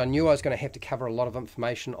late because I knew I was going to have to cover a lot of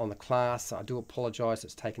information on the class. I do apologize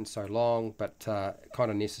it's taken so long, but kind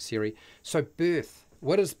of necessary. So birth,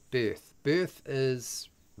 what is birth? Birth is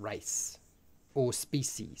race or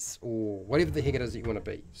species or whatever the heck it is that you want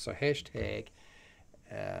to be. So hashtag,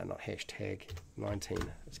 not hashtag 19,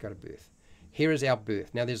 let's go to birth. Here is our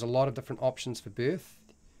birth. Now there's a lot of different options for birth.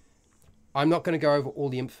 I'm not going to go over all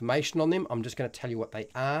the information on them. I'm just going to tell you what they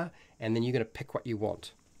are, and then you're going to pick what you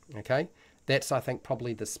want. Okay? That's, I think,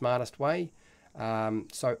 probably the smartest way.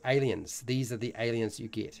 So aliens. These are the aliens you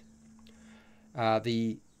get.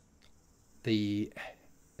 Is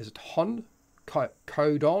it Hon?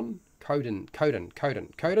 Codon?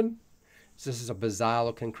 Codon. So this is a bizarre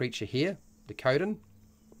looking creature here. The Codon.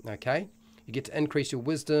 Okay? You get to increase your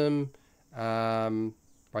wisdom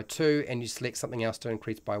by 2, and you select something else to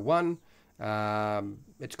increase by 1.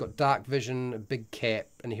 It's got dark vision, a big cap,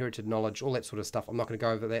 inherited knowledge, all that sort of stuff. I'm not going to go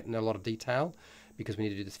over that in a lot of detail because we need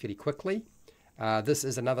to do this fairly quickly. This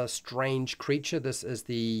is another strange creature. This is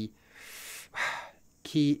the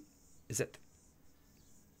Cahitan?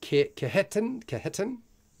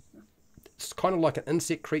 It's kind of like an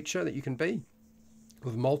insect creature that you can be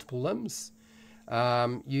with multiple limbs.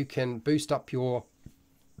 You can boost up your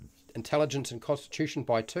intelligence and constitution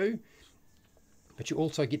by 2. But you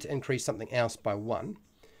also get to increase something else by 1.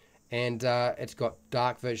 And it's got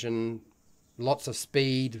dark vision, lots of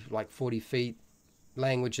speed, like 40 feet,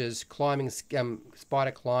 languages, climbing,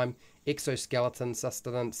 spider climb, exoskeleton,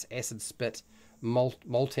 sustenance, acid spit,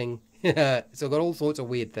 molting. So it's got all sorts of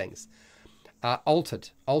weird things.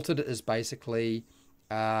 Altered. Altered is basically,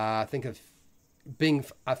 think of being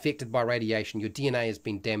affected by radiation. Your DNA has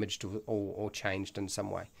been damaged or changed in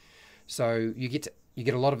some way. So you get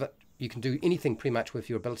a lot of it. You can do anything pretty much with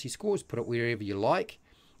your ability scores, put it wherever you like.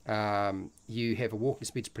 You have a walking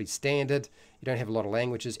speed's pretty standard. You don't have a lot of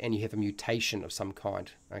languages, and you have a mutation of some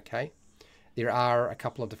kind. Okay, there are a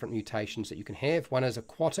couple of different mutations that you can have. One is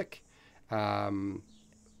aquatic.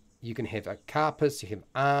 You can have a carpus. You have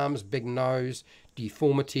arms, big nose,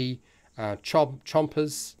 deformity,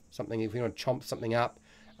 chompers. Something if you want to chomp something up.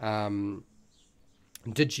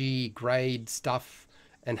 Digigrade stuff,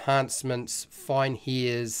 enhancements, fine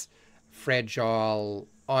hairs. Fragile,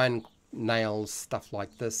 iron nails, stuff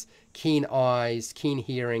like this. Keen eyes, keen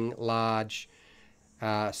hearing, large,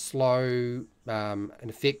 slow, and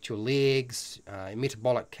affect your legs,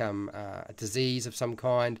 metabolic disease of some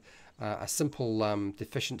kind, a simple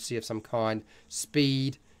deficiency of some kind,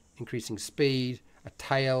 speed, increasing speed, a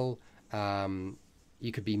tail,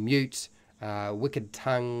 you could be mute, wicked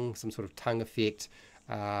tongue, some sort of tongue effect,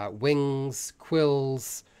 wings,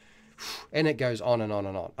 quills, and it goes on and on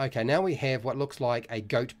and on. Okay, now we have what looks like a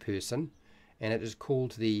goat person, and it is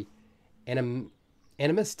called the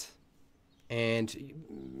animist. And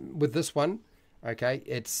with this one, okay,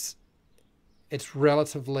 it's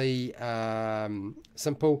relatively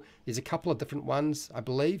simple. There's a couple of different ones, I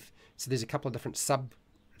believe. So there's a couple of different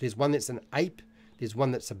there's one that's an ape. There's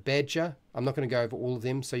one that's a badger. I'm not going to go over all of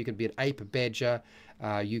them. So you can be an ape, a badger.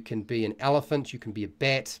 You can be an elephant. You can be a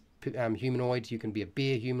bat humanoid. You can be a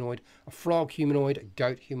bear humanoid, a frog humanoid, a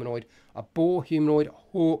goat humanoid, a boar humanoid, a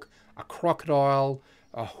hawk, a crocodile,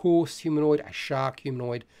 a horse humanoid, a shark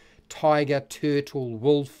humanoid, tiger, turtle,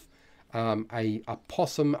 wolf, a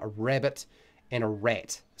possum, a rabbit, and a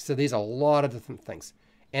rat. So there's a lot of different things.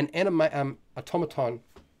 And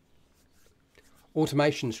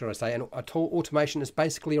automation, should I say, and automation is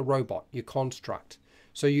basically a robot, you construct.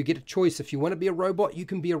 So you get a choice. If you want to be a robot, you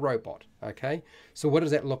can be a robot, okay? So what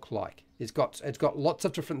does that look like? It's got lots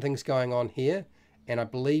of different things going on here, and I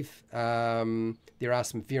believe there are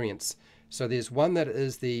some variants. So there's one that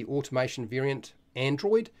is the automation variant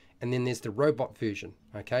Android, and then there's the robot version,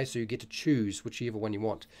 okay? So you get to choose whichever one you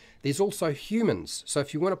want. There's also humans. So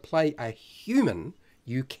if you want to play a human,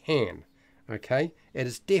 you can, okay? It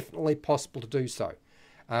is definitely possible to do so.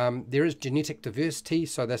 There is genetic diversity,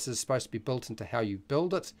 so this is supposed to be built into how you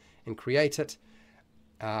build it and create it.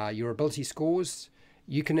 Your ability scores,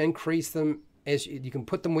 you can increase them as you can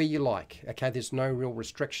put them where you like, okay? There's no real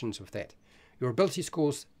restrictions with that. Your ability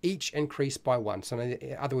scores each increase by 1. So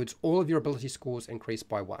in other words, all of your ability scores increase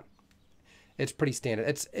by 1. It's pretty standard.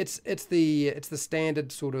 It's the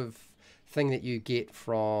standard sort of thing that you get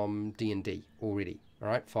from D&D already. All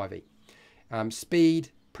right, 5e.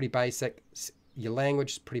 Speed, pretty basic. Your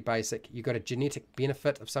language is pretty basic. You've got a genetic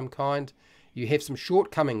benefit of some kind. You have some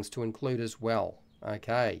shortcomings to include as well.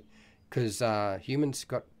 Okay, because humans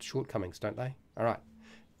got shortcomings, don't they? All right,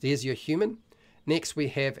 there's your human. Next, we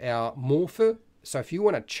have our morpher. So if you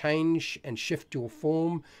want to change and shift your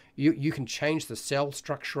form, you can change the cell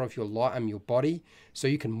structure of your body, so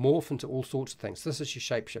you can morph into all sorts of things. This is your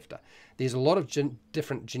shapeshifter. There's a lot of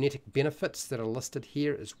different genetic benefits that are listed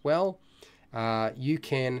here as well. You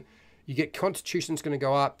get constitution's going to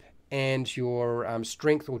go up, and your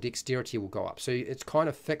strength or dexterity will go up. So it's kind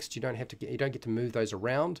of fixed. You don't get to move those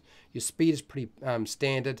around. Your speed is pretty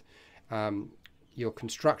standard. Your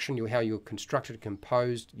construction, how you're constructed,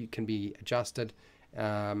 composed, you can be adjusted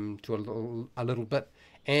to a little bit,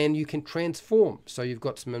 and you can transform. So you've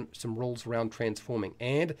got some rules around transforming,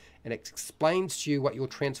 and it explains to you what your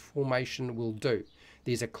transformation will do.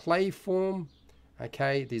 There's a clay form,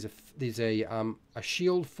 okay. There's a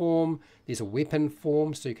shield form. There's a weapon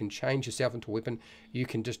form, so you can change yourself into a weapon. You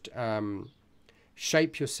can just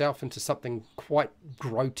shape yourself into something quite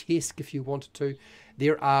grotesque if you wanted to.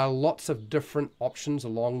 There are lots of different options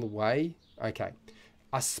along the way. Okay,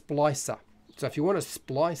 a splicer. So if you want to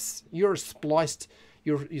splice, you're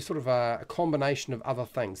sort of a combination of other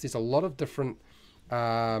things. There's a lot of different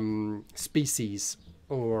species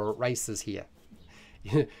or races here.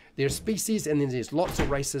 There's species, and then there's lots of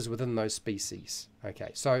races within those species.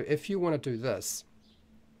 Okay, so if you want to do this,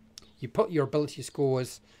 you put your ability score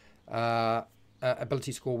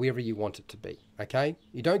wherever you want it to be. Okay,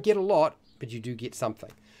 you don't get a lot, but you do get something.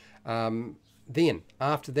 Then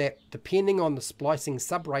after that, depending on the splicing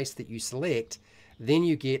subrace that you select, then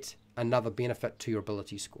you get another benefit to your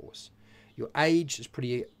ability scores. Your age is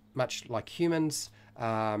pretty much like humans.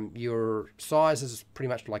 Your size is pretty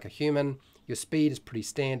much like a human. Your speed is pretty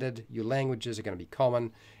standard. Your languages are going to be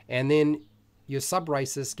common. And then your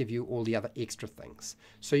subraces give you all the other extra things.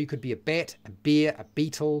 So you could be a bat, a bear, a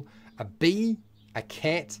beetle, a bee, a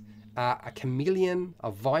cat, a chameleon,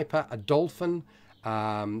 a viper, a dolphin,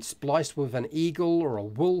 spliced with an eagle or a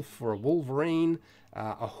wolf or a wolverine,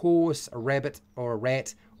 a horse, a rabbit or a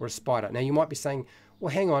rat or a spider. Now you might be saying,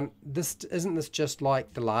 well, hang on, isn't this just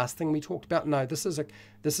like the last thing we talked about? No, this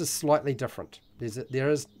is slightly different.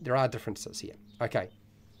 There are differences here. Okay.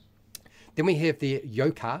 Then we have the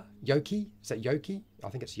yoki. Is that yoki? I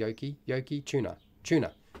think it's yoki.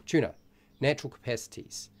 Tuna. Natural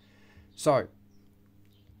capacities. So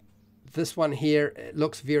this one here, it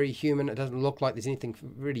looks very human. It doesn't look like there's anything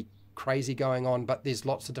really crazy going on, but there's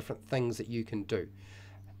lots of different things that you can do.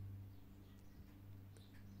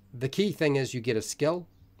 the key thing is you get a skill,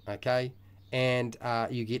 okay, and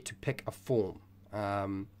you get to pick a form.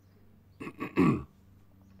 And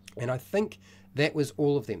I think that was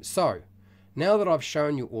all of them. So now that I've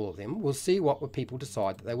shown you all of them, we'll see what people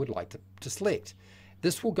decide that they would like to select.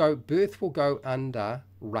 This will go, birth will go under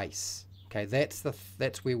race. Okay, that's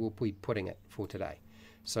where we'll be putting it for today.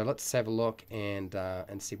 So let's have a look and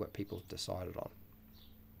see what people have decided on.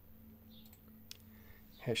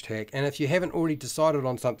 Hashtag, and if you haven't already decided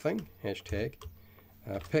on something, hashtag,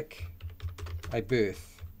 pick a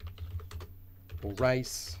birth or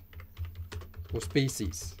race or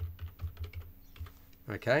species.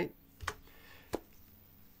 Okay.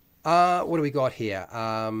 What do we got here?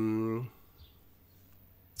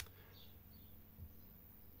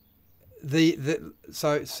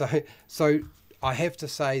 So I have to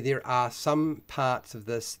say there are some parts of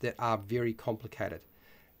this that are very complicated.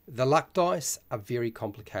 The luck dice are very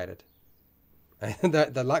complicated.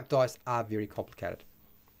 the luck dice are very complicated.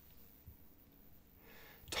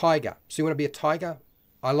 Tiger. So you want to be a tiger?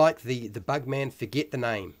 I like the Bugman. Forget the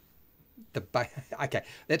name. Okay,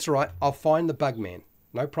 that's all right. I'll find the Bugman.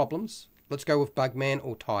 No problems. Let's go with Bugman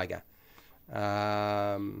or Tiger.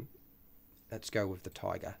 Let's go with the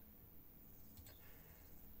Tiger.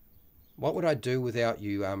 What would I do without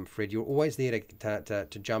you, Fred? You're always there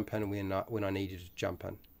to jump in when I need you to jump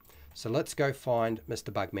in. So let's go find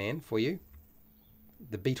Mr. Bugman for you.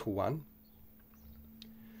 The beetle one.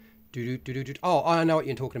 Oh, I know what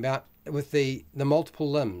you're talking about. With the multiple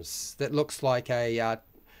limbs. That looks like an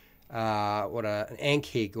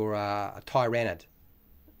ankeg or a tyrannid.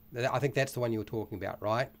 I think that's the one you were talking about,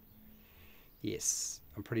 right? Yes.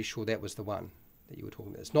 I'm pretty sure that was the one that you were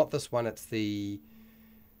talking about. It's not this one. It's the...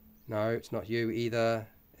 No, it's not you either.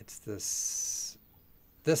 It's this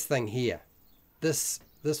thing here. This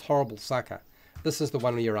horrible sucker. This is the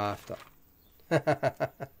one you're after.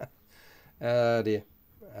 Oh dear.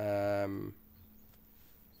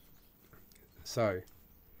 So,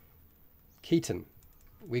 Keaton.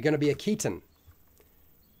 We're going to be a Keaton.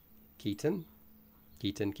 Keaton.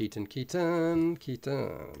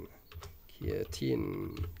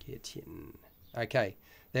 Okay,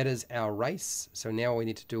 that is our race. So now we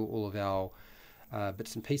need to do all of our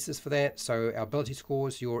bits and pieces for that. So our ability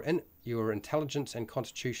scores, your intelligence and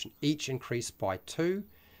constitution each increase by 2.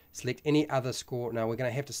 Select any other score. Now we're going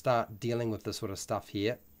to have to start dealing with this sort of stuff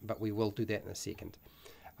here, but we will do that in a second.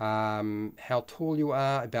 How tall you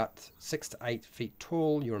are, about 6 to 8 feet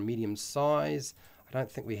tall. You're a medium size. I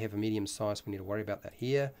don't think we have a medium size. We need to worry about that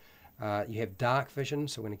here. You have dark vision,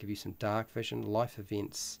 so we're going to give you some dark vision. Life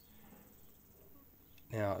events.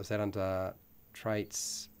 Now, is that under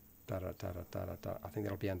traits? I think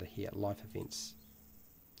that'll be under here. Life events.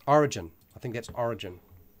 Origin. I think that's origin.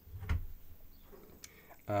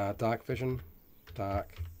 Dark vision.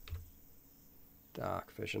 Dark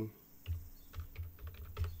vision.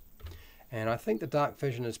 And I think the dark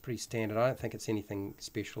vision is pretty standard. I don't think it's anything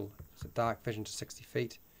special. Is it dark vision to 60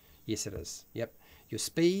 feet? Yes, it is. Yep. Your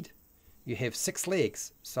speed, you have 6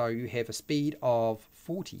 legs. So you have a speed of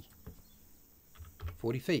 40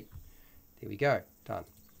 feet. There we go. Done.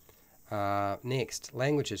 Next,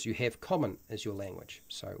 languages. You have common as your language.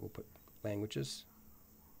 So we'll put languages.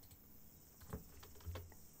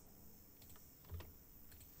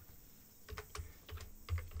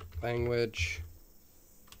 Language.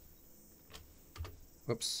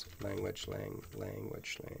 Whoops. Language.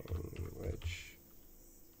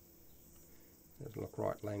 Doesn't look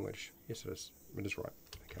right. Language. Yes, it is. It is right.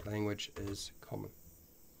 Okay. Language is common.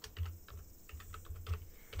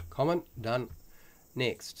 Common. Done.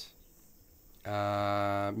 Next.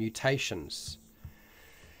 Mutations.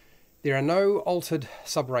 There are no altered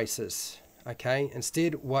subraces. Okay.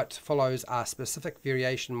 Instead, what follows are specific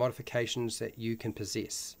variation modifications that you can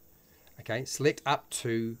possess. Okay. Select up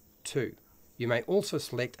to 2. You may also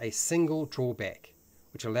select a single drawback,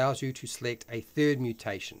 which allows you to select a 3rd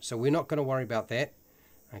mutation. So we're not going to worry about that.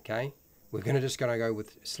 Okay, we're just going to go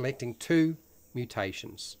with selecting 2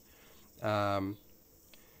 mutations. You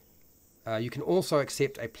can also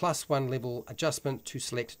accept a +1 level adjustment to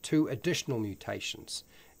select 2 additional mutations.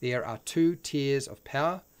 There are 2 tiers of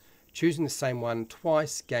power. Choosing the same one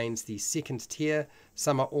twice gains the 2nd tier.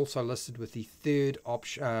 Some are also listed with the 3rd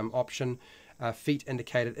option. Feat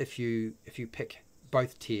indicated if you pick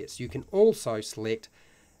both tiers. You can also select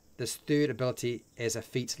this 3rd ability as a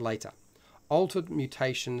feat later. Altered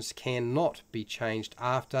mutations cannot be changed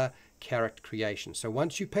after character creation. So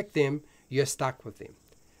once you pick them, you're stuck with them.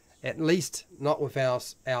 At least not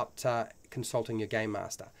without consulting your game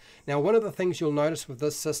master. Now, one of the things you'll notice with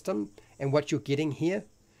this system and what you're getting here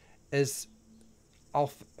is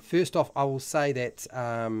first off, I will say that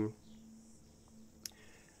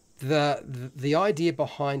the idea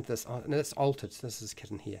behind this, and it's altered. So this is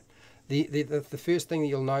kitten here. The first thing that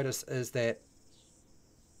you'll notice is that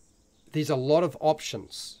there's a lot of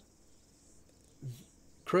options.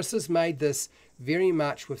 Chris has made this very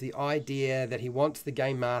much with the idea that he wants the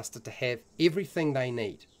game master to have everything they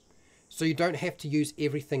need. So you don't have to use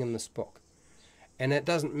everything in this book. And that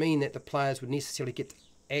doesn't mean that the players would necessarily get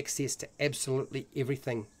access to absolutely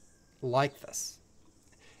everything like this.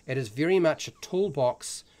 It is very much a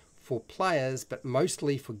toolbox for players, but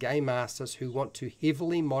mostly for game masters who want to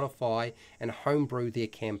heavily modify and homebrew their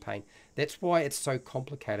campaign. That's why it's so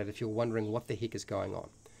complicated if you're wondering what the heck is going on.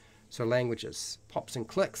 So languages, pops and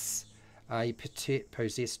clicks. You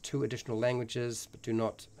possess 2 additional languages, but do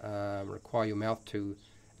not require your mouth to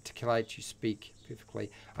articulate. You speak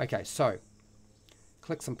perfectly. Okay, so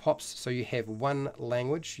clicks and pops. So you have 1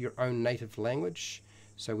 language, your own native language.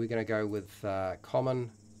 So we're going to go with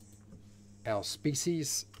common, our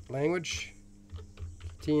species language,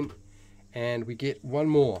 10, and we get 1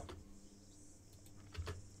 more,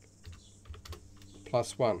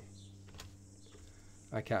 +1.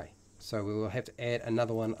 Okay, so we will have to add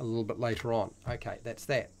another one a little bit later on. Okay, that's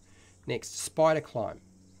that. Next, spider climb.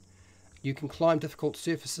 You can climb difficult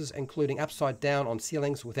surfaces, including upside down on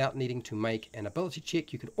ceilings, without needing to make an ability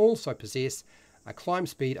check. You can also possess a climb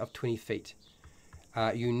speed of 20 feet.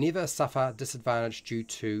 You never suffer disadvantage due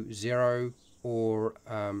to zero or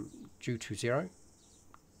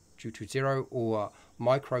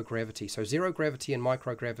microgravity. So zero gravity and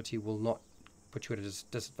microgravity will not put you at a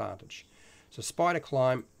disadvantage. So spider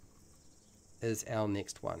climb is our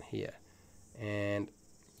next one here, and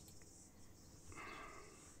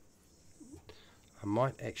I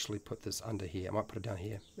might actually put this under here. I might put it down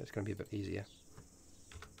here. That's going to be a bit easier.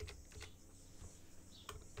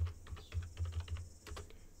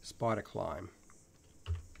 Spider climb.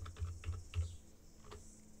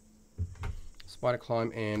 Spider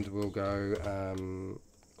climb, and we'll go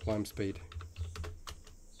climb speed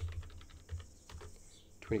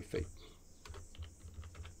 20 feet.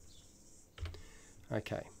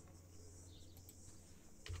 Okay.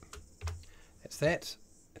 That's that.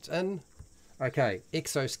 It's in. Okay,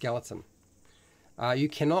 exoskeleton. You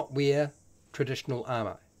cannot wear traditional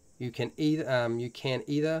armor. You can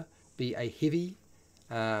either be a heavy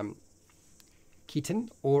Keaton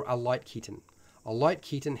or a light Keaton. A light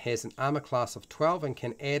Keaton has an armor class of 12 and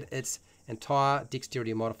can add its entire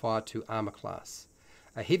dexterity modifier to armor class.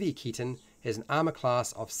 A heavy Keaton has an armor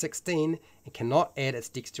class of 16 and cannot add its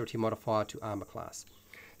dexterity modifier to armor class.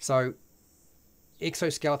 So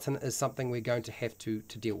exoskeleton is something we're going to have to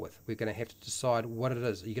deal with. We're going to have to decide what it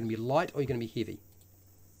is. Are you going to be light or are you going to be heavy?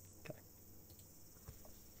 Okay.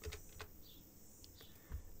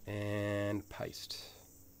 And paste.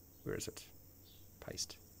 Where is it?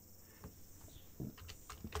 Paste.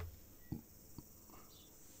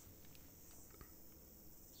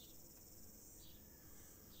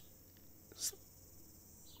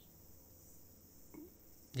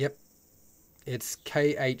 Yep, it's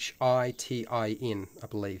Khitin, I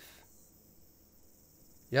believe.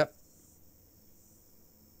 Yep.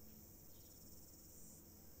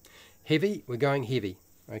 Heavy, we're going heavy.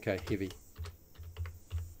 Okay, heavy.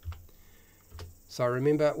 So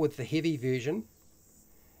remember, with the heavy version,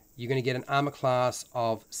 you're going to get an armor class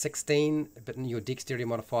of 16, but your dexterity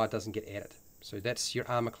modifier doesn't get added. So that's your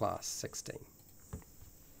armor class, 16.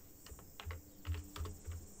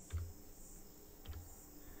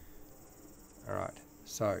 Alright,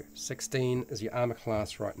 so 16 is your armor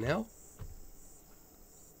class right now.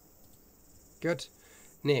 Good.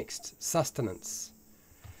 Next, sustenance.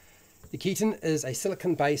 The Keaton is a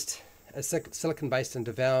silicon-based and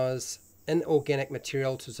devours inorganic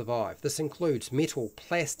material to survive. This includes metal,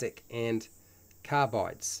 plastic, and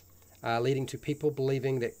carbides, leading to people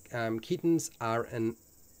believing that Keatons are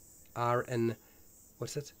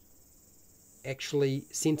what's it? Actually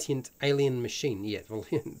sentient alien machine. Yeah, well,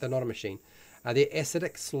 they're not a machine. Their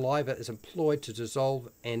acidic saliva is employed to dissolve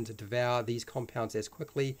and devour these compounds as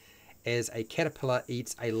quickly as a caterpillar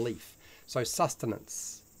eats a leaf. So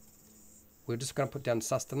sustenance. We're just going to put down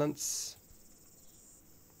sustenance.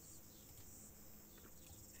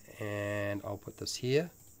 And I'll put this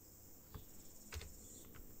here.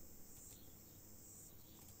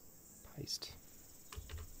 Paste.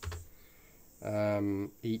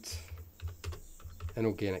 Eat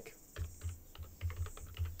inorganic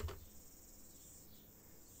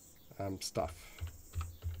stuff.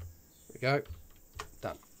 There we go.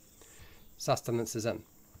 Done. Sustenance is in.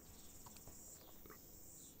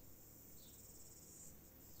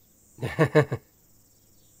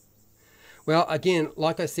 Well, again,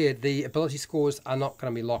 like I said, the ability scores are not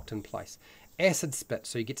going to be locked in place. Acid spit,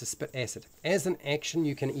 so you get to spit acid. As an action,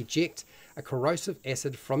 you can eject a corrosive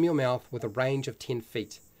acid from your mouth with a range of 10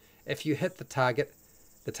 feet. If you hit the target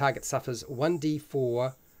suffers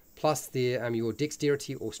 1d4 plus your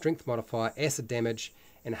dexterity or strength modifier acid damage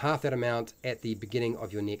and half that amount at the beginning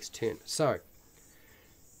of your next turn. So,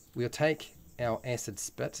 we'll take our acid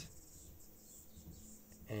spit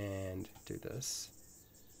and do this.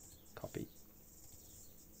 Copy.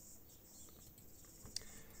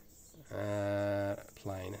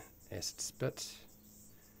 Plain acid spit.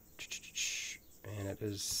 And it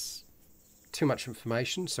is too much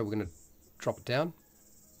information, so we're going to drop it down.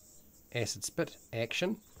 Acid spit,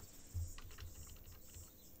 action.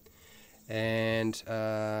 And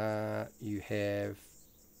you have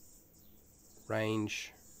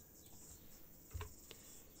range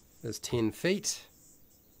is 10 feet.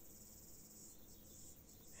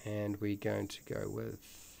 And we're going to go with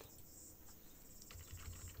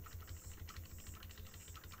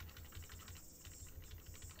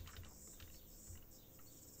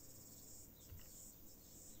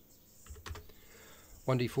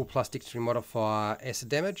 1d4 plus dexterity modifier acid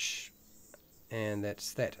damage, and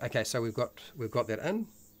that's that. Okay, so we've got that in.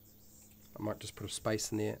 I might just put a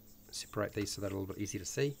space in there, separate these so they're a little bit easier to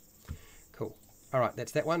see. Cool. All right,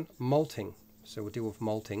 that's that one. Malting. So we'll deal with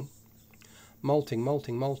malting. Malting.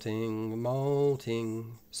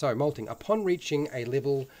 So malting. Upon reaching a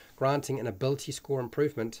level granting an ability score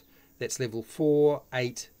improvement that's level 4,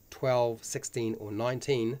 8, 12, 16, or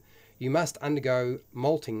 19, you must undergo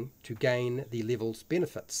malting to gain the level's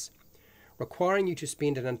benefits, requiring you to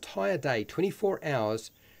spend an entire day, 24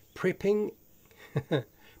 hours, prepping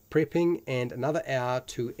and another hour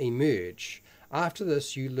to emerge. After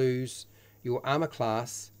this, you lose your armor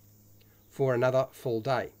class for another full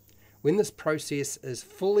day. When this process is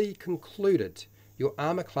fully concluded, your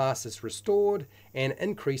armor class is restored and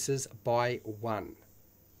increases by 1.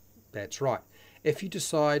 That's right. If you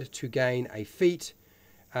decide to gain a feat,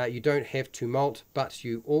 you don't have to molt, but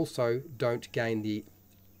you also don't gain the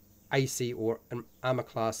AC or armor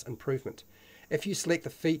class improvement. If you select the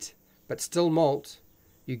feat but still molt,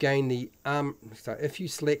 you gain the if you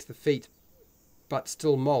select the feat but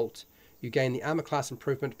still molt, you gain the armor class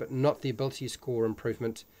improvement but not the ability score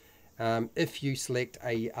improvement. If you select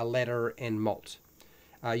a ladder and molt,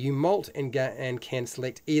 you molt and can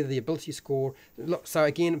select either the ability score. Look, so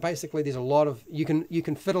again, basically, there's a lot of you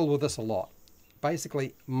can fiddle with this a lot.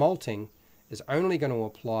 Basically, malting is only going to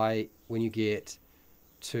apply when you get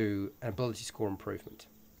to an ability score improvement.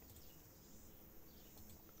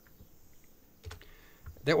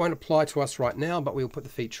 That won't apply to us right now, but we'll put the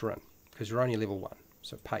feature in because you're only level 1.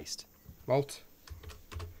 So paste. Malt.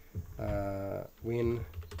 When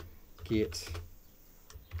get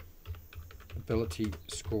ability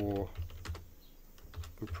score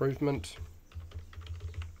improvement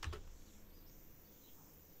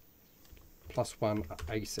 +1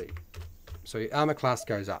 AC. So your armor class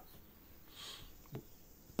goes up.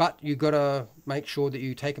 But you've got to make sure that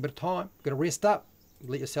you take a bit of time. You've got to rest up.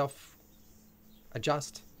 Let yourself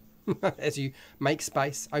adjust as you make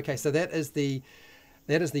space. Okay, so that is the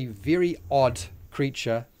very odd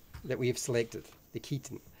creature that we have selected, the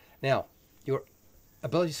Keaton. Now, your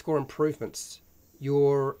ability score improvements.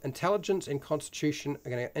 Your intelligence and constitution are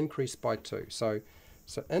going to increase by 2. So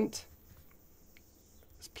int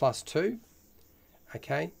is +2.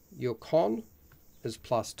 Okay, your con is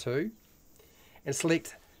 +2, and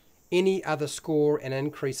select any other score and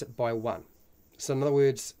increase it by 1. So in other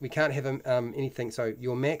words, we can't have anything. So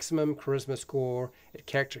your maximum charisma score at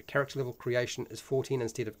character level creation is 14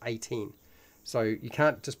 instead of 18. So you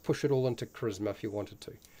can't just push it all into charisma if you wanted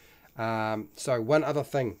to. So one other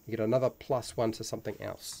thing, you get another +1 to something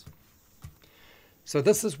else. So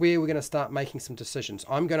this is where we're going to start making some decisions.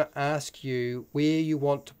 I'm going to ask you where you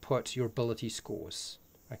want to put your ability scores.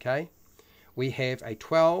 Okay? We have a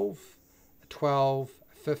 12, a 12,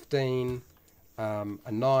 a 15, a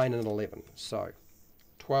 9, and an 11. So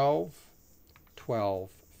 12, 12,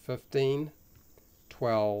 15,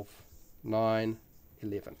 12, 9,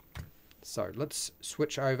 11. So let's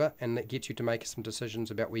switch over and that gets you to make some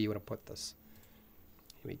decisions about where you want to put this.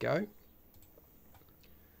 Here we go.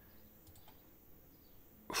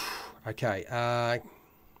 Okay, I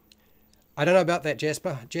don't know about that,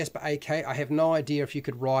 Jasper. Jasper AK, I have no idea if you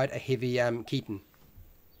could ride a heavy kitten.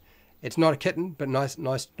 It's not a kitten, but nice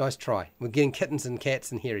try. We're getting kittens and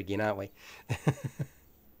cats in here again, aren't we?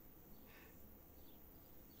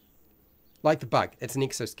 Like the bug, it's an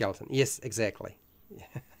exoskeleton. Yes, exactly.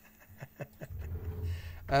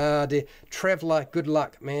 Dear Traveller, good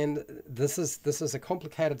luck, man. This is a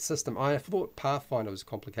complicated system. I thought Pathfinder was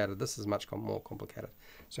complicated. This is much more complicated.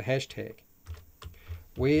 So hashtag,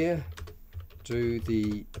 where do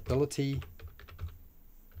the ability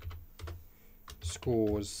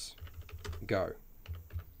scores go?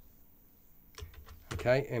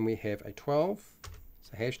 Okay, and we have a 12.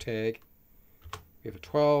 So hashtag, we have a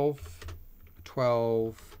 12,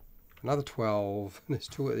 12, another 12.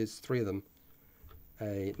 There's 3 of them.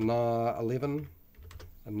 A 11,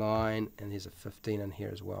 a 9, and there's a 15 in here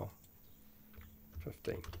as well.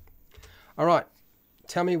 15. All right,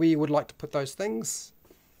 tell me where you would like to put those things,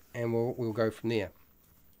 and we'll go from there.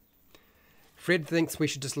 Fred thinks we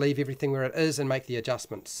should just leave everything where it is and make the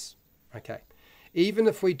adjustments. Okay. Even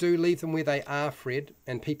if we do leave them where they are, Fred,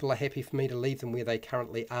 and people are happy for me to leave them where they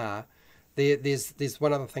currently are, there's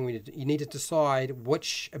one other thing you need to decide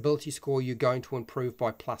which ability score you're going to improve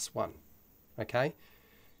by +1. Okay?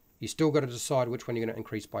 You still got to decide which one you're going to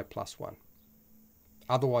increase by +1.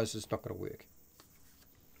 Otherwise, it's not going to work.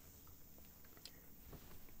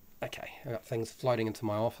 Okay, I got things floating into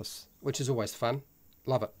my office, which is always fun.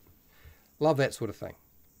 Love it. Love that sort of thing.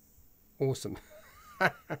 Awesome.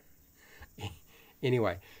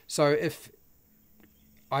 Anyway, so if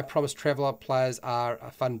I promise Traveller players are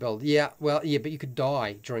a fun build. Yeah, well, yeah, but you could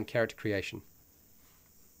die during character creation.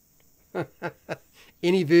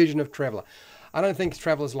 Any version of Traveller. I don't think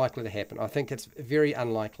Traveller is likely to happen. I think it's very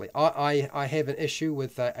unlikely. I have an issue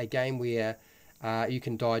with a game where you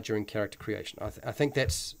can die during character creation. I think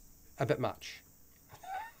that's a bit much.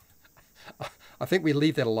 I think we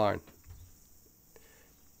leave that alone.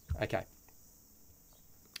 Okay.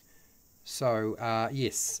 So,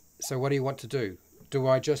 yes. So what do you want to do? Do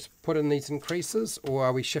I just put in these increases, or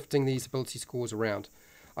are we shifting these ability scores around?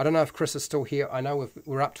 I don't know if Chris is still here. I know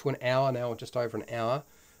we're up to an hour now, just over an hour.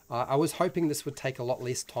 I was hoping this would take a lot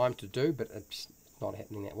less time to do, but it's not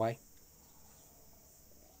happening that way.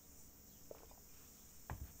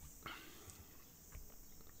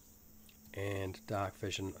 And dark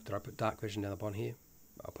vision. Did I put dark vision down the bottom here?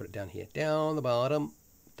 I'll put it down here. Down the bottom.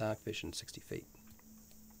 Dark vision, 60 feet.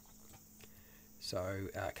 So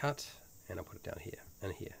cut, and I'll put it down here,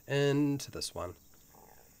 and here, into this one.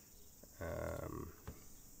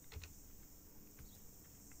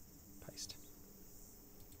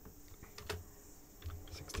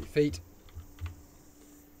 60 feet.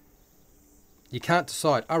 You can't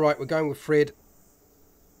decide. All right, we're going with Fred.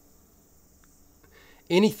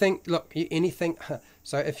 Anything, look, anything.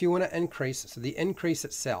 So if you want to increase, so the increase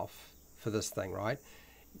itself for this thing, right?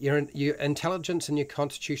 Your intelligence and your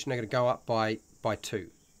constitution are going to go up by 2,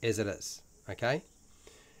 as it is, okay?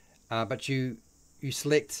 But you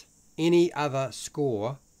select any other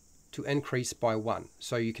score to increase by 1.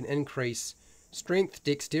 So you can increase strength,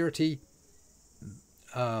 dexterity,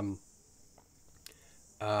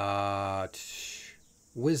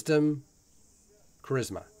 wisdom,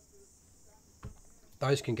 charisma.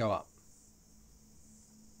 Those can go up.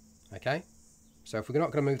 Okay? So if we're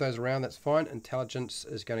not going to move those around, that's fine. Intelligence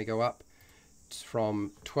is going to go up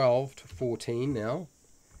from 12 to 14 now.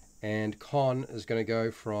 And con is going to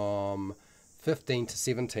go from 15 to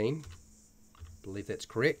 17. I believe that's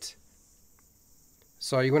correct.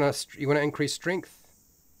 So you want to increase strength.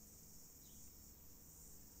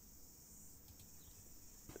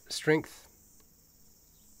 Strength.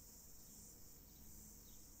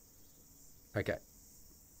 Okay.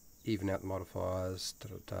 Even out the modifiers.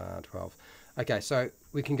 12. Okay, so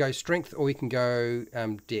we can go strength or we can go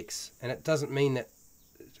dex. And it doesn't mean that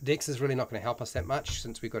dex is really not going to help us that much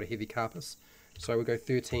since we've got a heavy carpus. So we'll go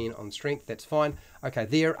 13 on strength. That's fine. Okay,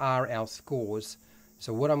 there are our scores.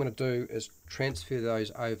 So what I'm going to do is transfer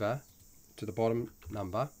those over to the bottom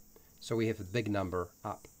number. So we have the big number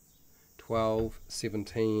up. 12,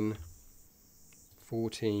 17,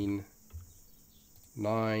 14,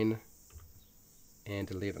 9,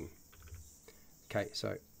 and 11. Okay,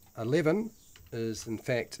 so 11 is in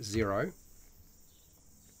fact 0.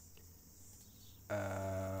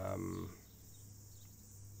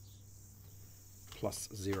 Plus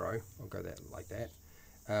 0. I'll go that like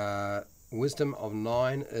that. Wisdom of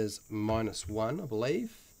 9 is -1, I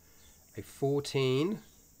believe. A 14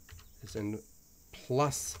 is in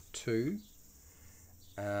plus 2.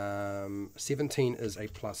 17 is a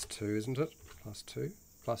plus 2, isn't it? Plus 2,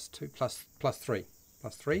 plus 2, plus 3.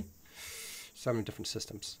 Plus 3. So many different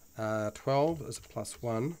systems. 12 is a plus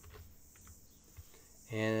 1.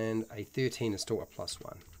 And a 13 is still a plus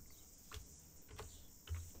 1.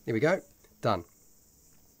 There we go. Done.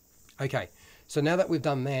 Okay, so now that we've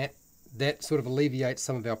done that, that sort of alleviates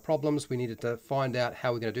some of our problems. We needed to find out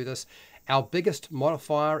how we're going to do this. Our biggest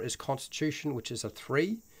modifier is Constitution, which is a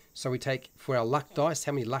 3. So we take, for our luck dice,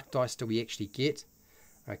 how many luck dice do we actually get?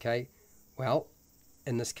 Okay, well,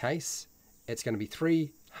 in this case, it's going to be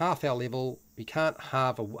 3, half our level. We can't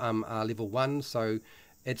halve our level 1, so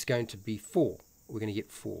it's going to be 4. We're going to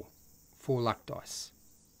get 4 luck dice.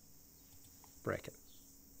 Bracket.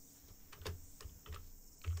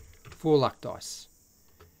 4 luck dice.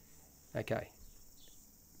 Okay.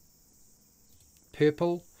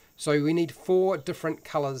 Purple. So we need 4 different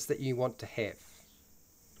colors that you want to have.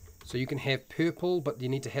 So you can have purple, but you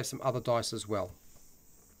need to have some other dice as well.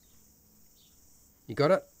 You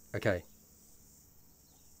got it? Okay.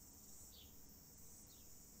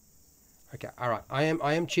 Okay. All right. I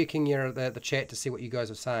am checking the chat to see what you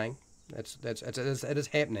guys are saying. It is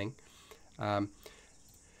happening.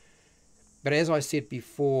 But as I said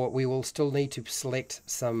before, we will still need to select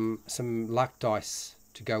some luck dice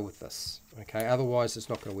to go with this. Okay, otherwise it's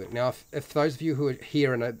not going to work. Now, if those of you who are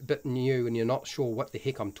here and a bit new and you're not sure what the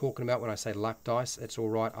heck I'm talking about when I say luck dice, it's all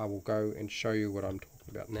right. I will go and show you what I'm talking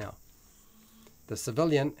about now. The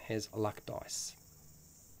civilian has luck dice.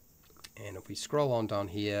 And if we scroll on down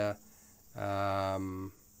here,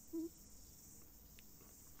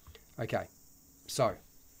 okay, so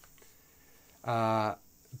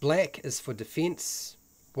black is for defense,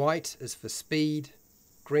 white is for speed,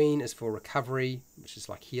 green is for recovery, which is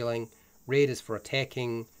like healing, red is for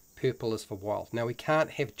attacking, purple is for wild. Now we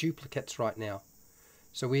can't have duplicates right now,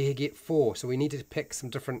 so we get 4, so we need to pick some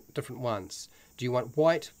different ones. Do you want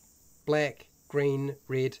white, black, green,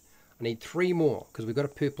 red? I need 3 more because we've got a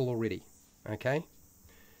purple already. Okay,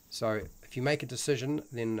 so if you make a decision,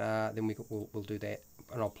 then we'll do that,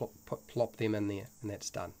 and I'll plop them in there, and that's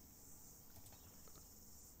done.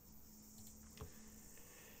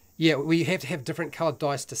 Yeah, we have to have different coloured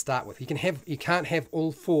dice to start with. You can't have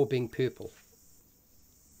all 4 being purple.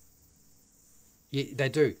 Yeah, they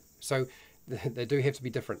do. So they do have to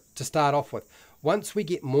be different to start off with. Once we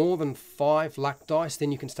get more than 5 luck dice,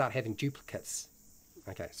 then you can start having duplicates.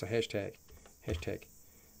 Okay, so hashtag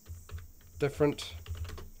different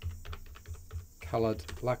coloured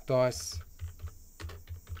luck dice.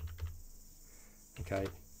 Okay,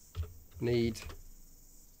 need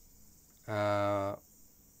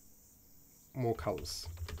more colours.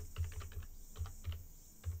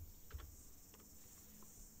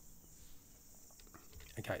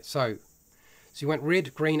 Okay, so you want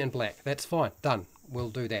red, green and black. That's fine, done. We'll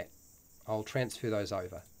do that. I'll transfer those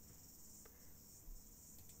over.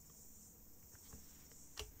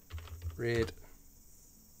 Red,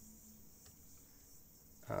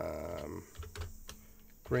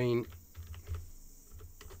 green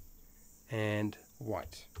and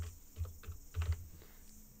white.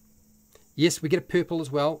 Yes, we get a purple as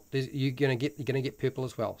well. You're gonna get purple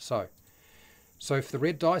as well. So for the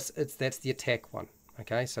red dice, that's the attack one.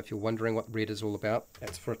 Okay, so if you're wondering what red is all about,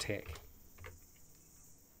 that's for attack.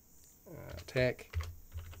 Attack,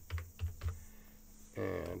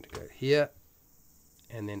 and go here,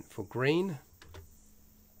 and then for green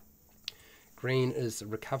is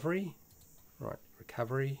recovery. Right,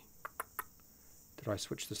 recovery. Did I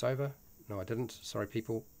switch this over? No, I didn't. Sorry,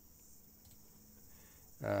 people.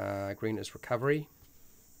 Green is recovery.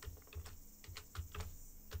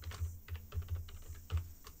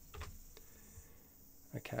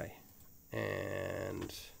 Okay,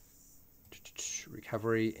 and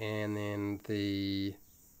recovery, and then the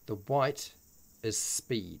white is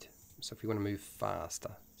speed. So if you want to move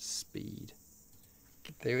faster, speed.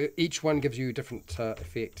 Each one gives you a different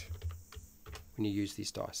effect when you use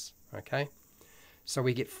these dice. Okay. So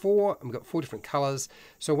we get 4, and we've got 4 different colours.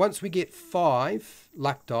 So once we get 5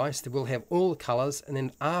 luck dice, then we'll have all the colours. And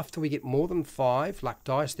then after we get more than 5 luck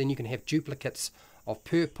dice, then you can have duplicates of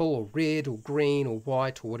purple or red or green or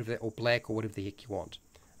white or whatever, or black or whatever the heck you want.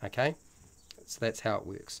 Okay? So that's how it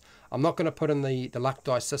works. I'm not going to put in the luck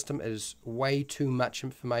dice system. It is way too much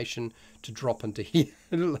information to drop into here.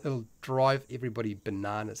 It'll drive everybody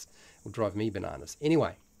bananas. It'll drive me bananas.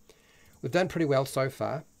 Anyway, we've done pretty well so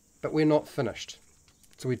far, but we're not finished.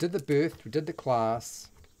 So we did the birth, we did the class.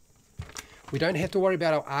 We don't have to worry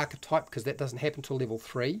about our archetype because that doesn't happen until level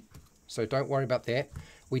 3. So don't worry about that.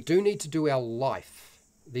 We do need to do our life.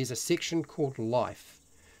 There's a section called life.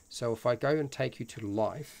 So if I go and take you to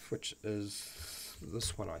life, which is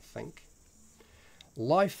this one, I think.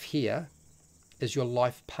 Life here is your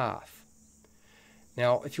life path.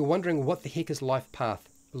 Now, if you're wondering what the heck is life path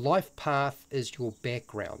is your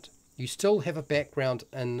background. You still have a background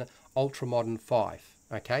in ULTRAMODERN 5.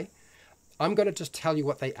 Okay, I'm going to just tell you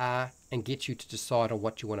what they are and get you to decide on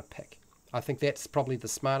what you want to pick. I think that's probably the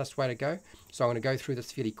smartest way to go. So I'm going to go through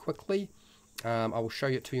this fairly quickly. I will show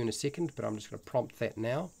it to you in a second, but I'm just going to prompt that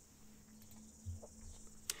now.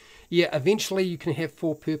 Yeah, eventually you can have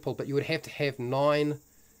 4 purple, but you would have to have 9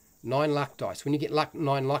 luck dice. When you get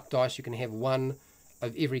 9 luck dice, you can have 1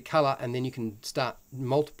 of every colour, and then you can start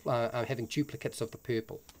having duplicates of the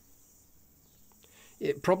purple.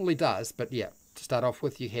 It probably does, but yeah, to start off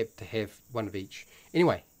with, you have to have 1 of each.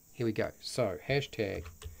 Anyway, here we go. So, hashtag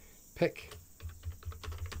pick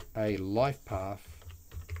a life path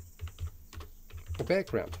or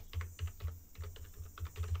background.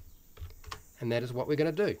 And that is what we're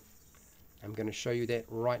going to do. I'm going to show you that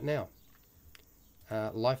right now.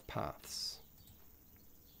 Life paths.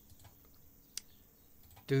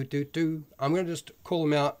 I'm going to just call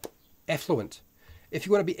them out affluent. If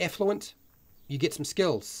you want to be affluent, you get some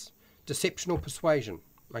skills. Deception or persuasion.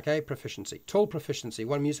 Okay, proficiency. Tool proficiency,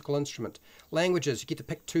 1 musical instrument. Languages, you get to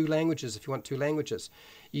pick 2 languages if you want 2 languages.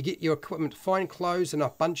 You get your equipment, fine clothes, and a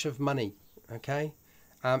bunch of money. Okay,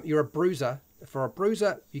 you're a bruiser. For a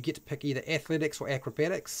bruiser, you get to pick either athletics or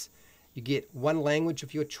acrobatics. You get 1 language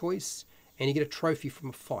of your choice, and you get a trophy from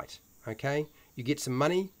a fight. Okay, you get some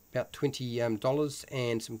money, about $20,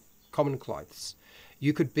 and some common clothes.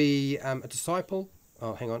 You could be a disciple.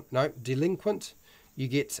 Oh, hang on. No, delinquent. You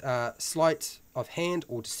get sleight of hand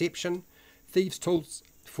or deception. Thieves' tools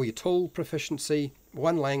for your tool proficiency.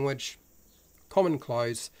 1 language, common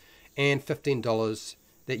clothes, and $15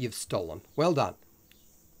 that you've stolen. Well done.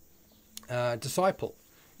 Disciple.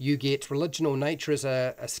 You get religion or nature as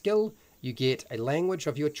a skill. You get a language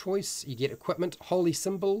of your choice. You get equipment, holy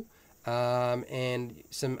symbol, and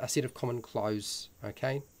a set of common clothes.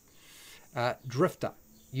 Okay. Drifter.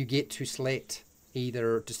 You get to select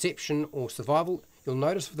either deception or survival. You'll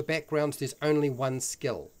notice for the backgrounds there's only 1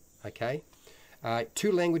 skill. Okay.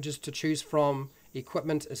 2 languages to choose from.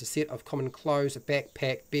 Equipment is a set of common clothes, a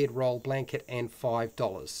backpack, bedroll, blanket, and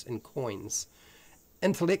 $5 in coins.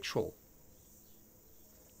 Intellectual.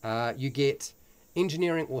 You get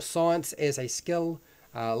engineering or science as a skill.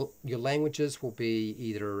 Your languages will be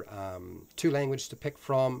either 2 languages to pick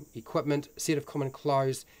from, equipment, set of common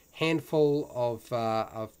clothes, handful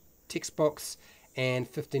of textbooks,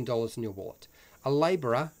 and $15 in your wallet. A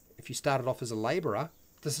labourer, if you started off as a labourer,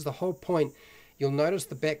 this is the whole point. You'll notice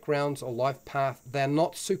the backgrounds or life path, they're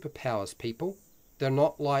not superpowers, people. They're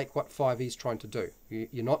not like what 5e is trying to do.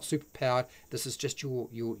 You're not superpowered. This is just your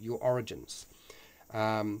origins.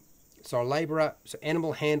 So a labourer, so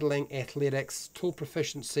animal handling, athletics, tool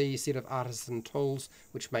proficiency, set of artisan tools,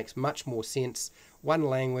 which makes much more sense. 1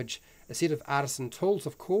 language, a set of artisan tools,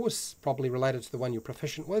 of course, probably related to the one you're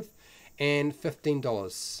proficient with, and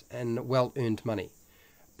 $15 in well-earned money.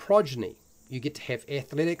 Progeny, you get to have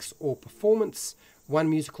athletics or performance, 1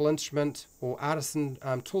 musical instrument or artisan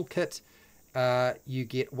toolkit. You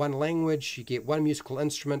get 1 language, you get 1 musical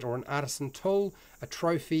instrument or an artisan tool, a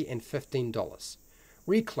trophy, and $15.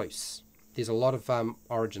 Recluse. There's a lot of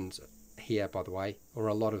origins here, by the way, or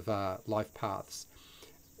a lot of life paths.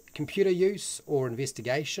 Computer use or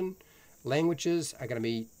investigation. Languages are going to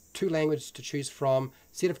be 2 languages to choose from,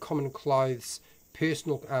 set of common clothes,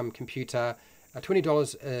 personal computer,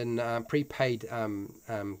 $20 in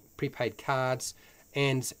prepaid cards,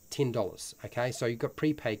 and $10. Okay, so you've got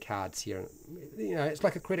prepaid cards here. You know, it's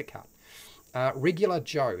like a credit card. Regular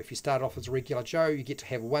Joe. If you start off as a regular Joe, you get to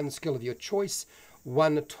have 1 skill of your choice,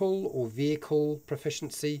 1 tool or vehicle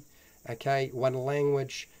proficiency. Okay, 1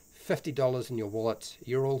 language, $50 in your wallet.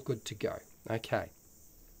 You're all good to go. Okay.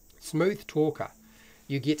 Smooth talker.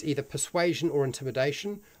 You get either persuasion or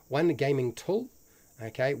intimidation, 1 gaming tool.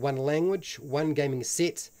 Okay, 1 language, 1 gaming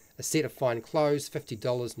set, a set of fine clothes,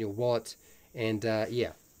 $50 in your wallet, and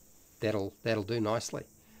yeah, that'll do nicely.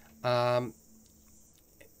 Now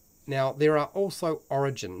there are also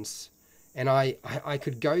origins, and I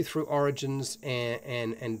could go through origins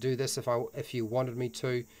and do this if you wanted me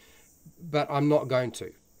to, but I'm not going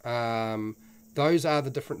to. Those are the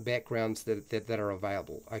different backgrounds that are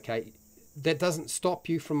available. Okay, that doesn't stop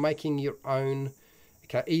you from making your own.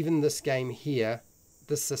 Okay, even this game here,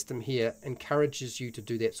 this system here encourages you to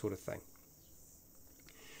do that sort of thing.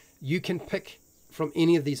 You can pick from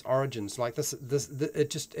any of these origins. Like it's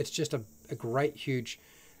just a great huge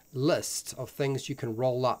list of things you can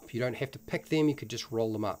roll up. You don't have to pick them, you could just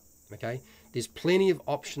roll them up. Okay, there's plenty of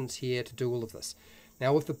options here to do all of this.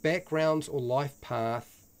 Now with the backgrounds or life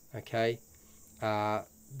path, okay,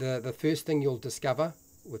 the first thing you'll discover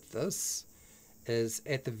with this is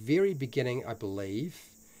at the very beginning, I believe,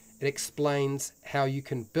 it explains how you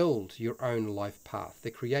can build your own life path,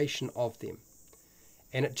 the creation of them.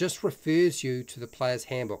 And it just refers you to the player's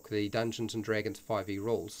handbook, the Dungeons and Dragons 5e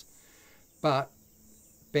rules. But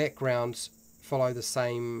backgrounds follow the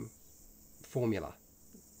same formula.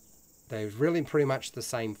 They're really pretty much the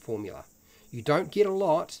same formula. You don't get a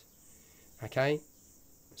lot, Okay,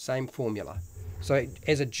 same formula. So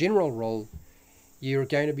as a general rule, you're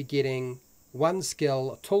going to be getting one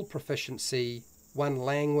skill, a tool proficiency, one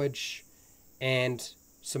language, and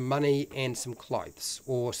some money and some clothes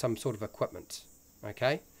or some sort of equipment.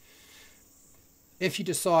 Okay. If you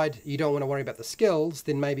decide you don't want to worry about the skills,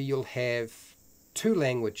 then maybe you'll have 2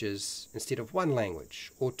 languages instead of 1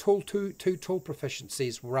 language, or two tool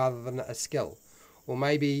proficiencies rather than a skill. Or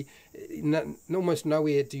maybe almost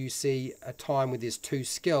nowhere do you see a time where there's 2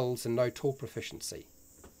 skills and no tool proficiency.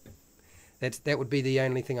 That would be the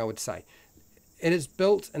only thing I would say. It is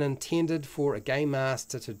built and intended for a game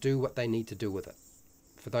master to do what they need to do with it,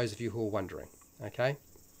 for those of you who are wondering. Okay.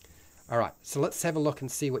 All right, so let's have a look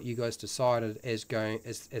and see what you guys decided as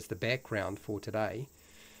the background for today.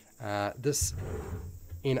 This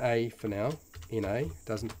NA for now, NA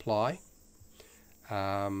doesn't apply.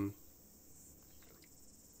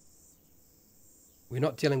 We're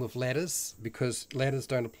not dealing with ladders because ladders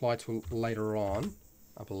don't apply till later on,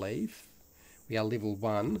 I believe. We are level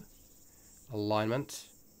 1 alignment.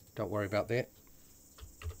 Don't worry about that.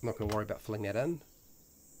 I'm not going to worry about filling that in.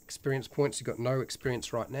 Experience points, you've got no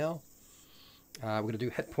experience right now. We're going to do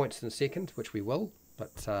hit points in a second, which we will,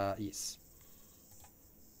 but yes.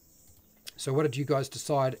 So what did you guys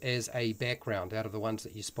decide as a background out of the ones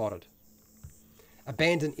that you spotted?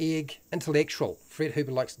 Abandoned egg, intellectual. Fred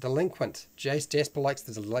Huber likes delinquent. Jasper likes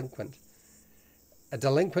the delinquent. A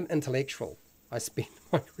delinquent intellectual. I spend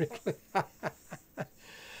my regular.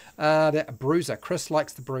 That bruiser. Chris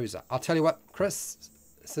likes the bruiser. I'll tell you what, Chris,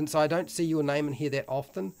 since I don't see your name in here that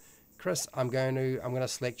often, Chris, I'm going to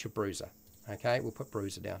select your bruiser. Okay, we'll put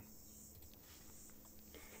bruiser down.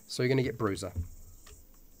 So you're going to get bruiser.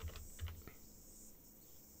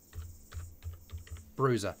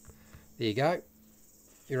 Bruiser. There you go.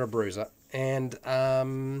 You're a bruiser. And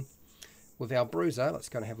with our bruiser, let's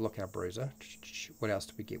go and have a look at our bruiser. What else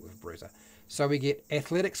do we get with bruiser? So we get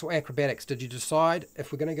athletics or acrobatics. Did you decide,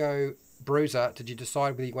 if we're going to go bruiser, did you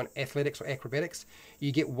decide whether you want athletics or acrobatics?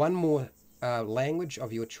 You get one more language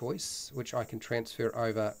of your choice, which I can transfer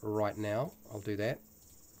over right now. I'll do that.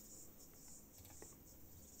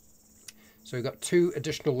 So we've got 2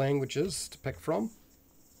 additional languages to pick from.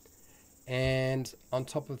 And on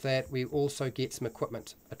top of that, we also get some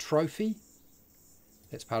equipment. A trophy.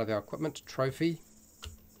 That's part of our equipment. Trophy.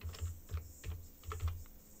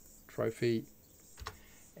 Trophy.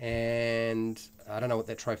 And I don't know what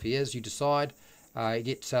that trophy is. You decide. You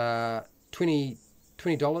get $20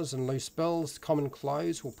 in loose bills. Common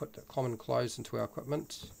clothes. We'll put the common clothes into our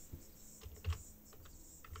equipment.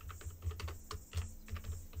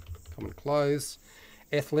 Common clothes.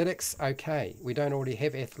 Athletics. Okay. We don't already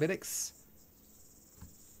have athletics.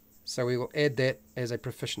 So we will add that as a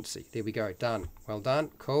proficiency. There we go. Done. Well done.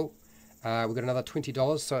 Cool. We've got another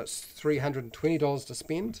 $20. So it's $320 to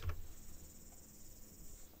spend.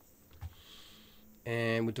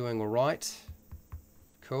 And we're doing all right.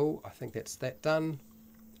 Cool. I think that's that done.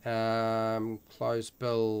 Close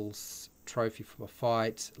bills, trophy from a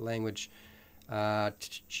fight, language.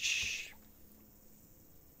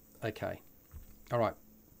 Okay. All right.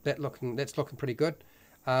 That's looking pretty good.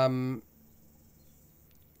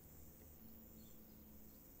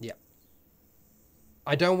 Yeah.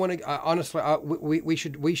 I don't want to. Honestly, we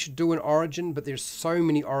should do an origin, but there's so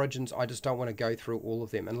many origins. I just don't want to go through all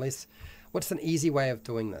of them unless. What's an easy way of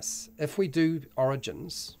doing this? If we do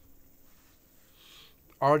origins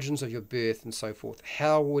of your birth and so forth,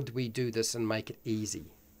 how would we do this and make it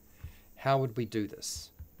easy? How would we do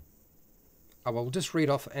this? I will just read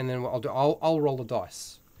off and then I'll roll the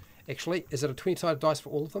dice. Actually, is it a 20-sided dice for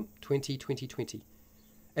all of them? 20, 20, 20.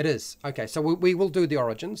 It is. Okay, so we will do the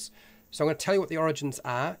origins. So I'm going to tell you what the origins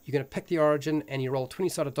are. You're going to pick the origin and you roll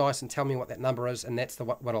 20-sided dice and tell me what that number is, and that's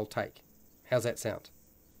what I'll take. How's that sound?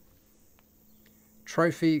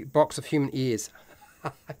 Trophy, box of human ears.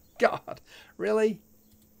 God, really?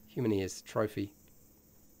 Human ears, trophy.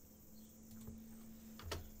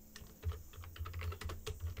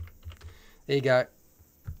 There you go.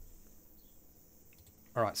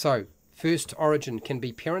 All right, so first origin can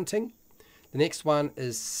be parenting. The next one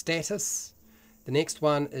is status. The next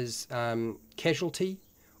one is casualty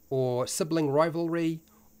or sibling rivalry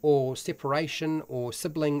or separation or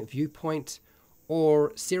sibling viewpoint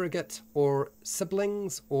or surrogate or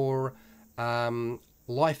siblings or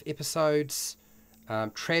life episodes,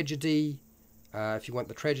 tragedy, if you want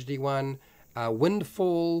the tragedy one,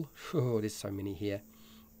 windfall. Oh, there's so many here.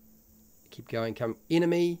 Keep going. Come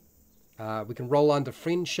enemy. We can roll under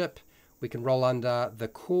friendship. We can roll under the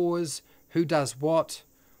cause. Who does what?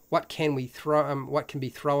 What can we throw? What can be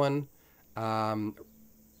thrown?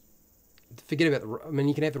 forget about the, I mean,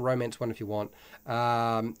 you can have the romance one if you want.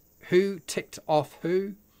 Who ticked off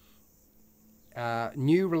who?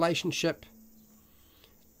 New relationship,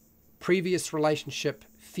 previous relationship,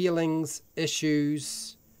 feelings,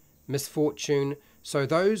 issues, misfortune. So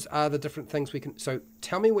those are the different things we can, so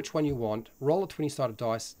tell me which one you want, roll a 20-sided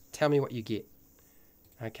dice, tell me what you get.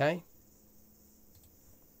 Okay?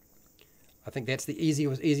 I think that's the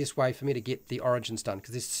easiest way for me to get the origins done,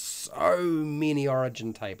 because there's so many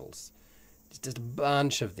origin tables. There's just a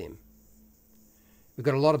bunch of them. We've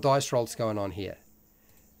got a lot of dice rolls going on here.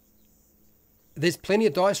 There's plenty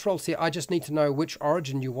of dice rolls here. I just need to know which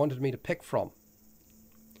origin you wanted me to pick from.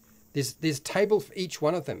 There's a table for each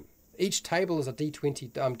one of them. Each table is a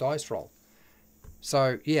D20 dice roll.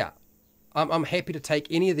 So yeah, I'm happy to take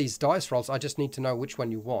any of these dice rolls. I just need to know which one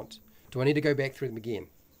you want. Do I need to go back through them again?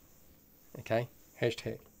 Okay,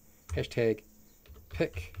 hashtag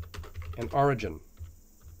pick an origin.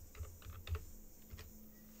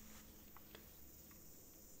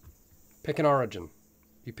 Pick an origin.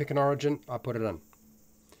 You pick an origin, I put it in.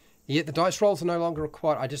 Yet the dice rolls are no longer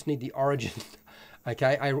required. I just need the origin.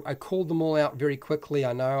 Okay, I called them all out very quickly.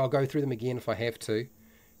 I know I'll go through them again if I have to.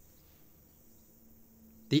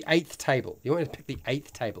 The 8th table. You want me to pick the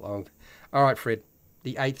 8th table? Oh, all right, Fred.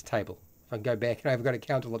 The 8th table. If I can go back, and I've got to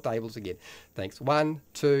count all the tables again. Thanks. 1,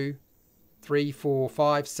 2, 3, 4,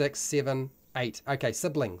 5, 6, 7, 8. Okay,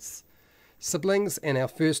 siblings. Siblings, and our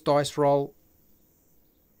first dice roll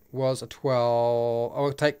was a 12.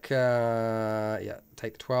 I'll take,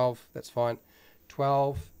 take 12. That's fine.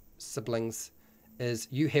 12 siblings is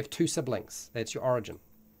you have 2 siblings. That's your origin.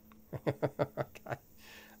 Okay.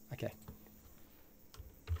 Okay.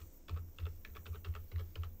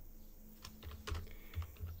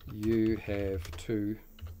 You have 2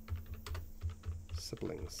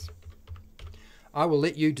 siblings. I will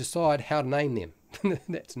let you decide how to name them.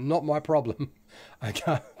 That's not my problem. I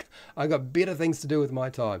got better things to do with my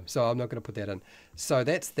time, so I'm not going to put that in. So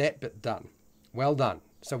that's that bit done. Well done.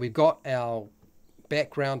 So we've got our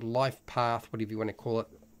background, life path, whatever you want to call it.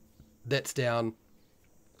 That's down.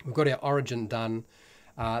 We've got our origin done.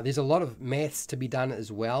 There's a lot of maths to be done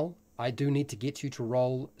as well. I do need to get you to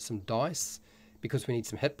roll some dice, because we need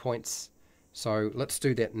some hit points. So let's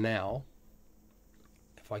do that now.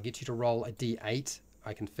 If I get you to roll a D8,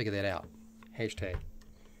 I can figure that out. Hashtag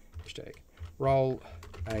roll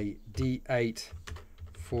a D8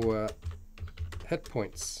 for hit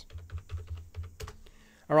points.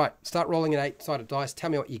 All right, start rolling an 8-sided dice. Tell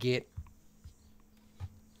me what you get.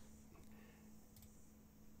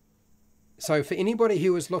 So for anybody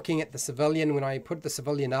who was looking at the civilian, when I put the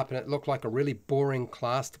civilian up and it looked like a really boring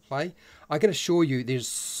class to play, I can assure you there's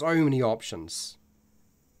so many options.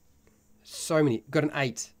 So many. Got an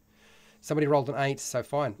 8. Somebody rolled an 8, so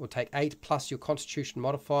fine. We'll take 8 plus your constitution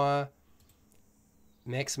modifier.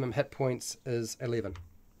 Maximum hit points is 11.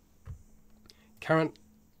 Current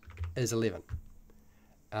is 11.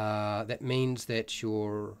 That means that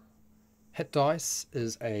your hit dice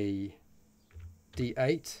is a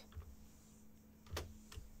D8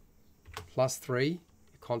 plus 3, your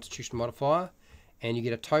constitution modifier, and you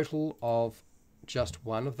get a total of just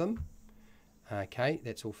 1 of them. Okay,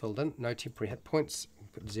 that's all filled in. No temporary hit points.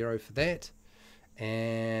 Put 0 for that.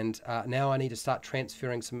 And now I need to start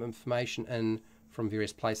transferring some information in from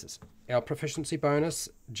various places. Our proficiency bonus,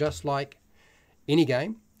 just like any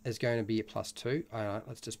game, is going to be a +2. All right,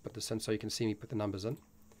 let's just put this in so you can see me put the numbers in.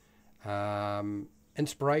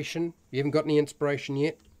 Inspiration. You haven't got any inspiration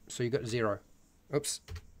yet, so you got 0. Oops.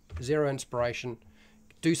 0 inspiration.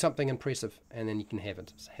 Do something impressive, and then you can have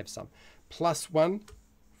some. +1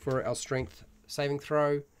 for our strength saving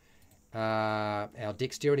throw. Our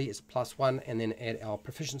dexterity is +1, and then add our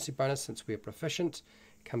proficiency bonus, since we are proficient,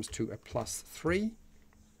 comes to a +3.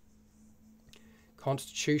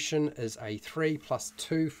 Constitution is a 3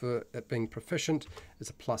 +2 for it being proficient is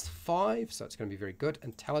a +5, so it's going to be very good.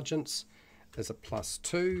 Intelligence is a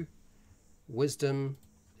 +2. Wisdom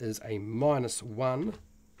is a -1.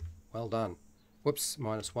 Well done. Whoops,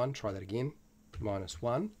 -1. Try that again.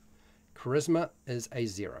 -1. Charisma is a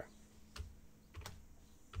 0.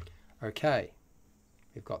 Okay,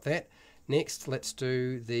 we've got that. Next, let's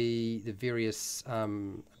do the various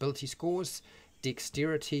ability scores.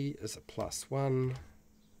 Dexterity is a +1.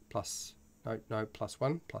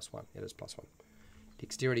 +1. It is +1.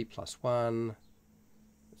 Dexterity +1.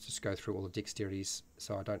 Let's just go through all the dexterities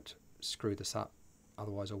so I don't screw this up.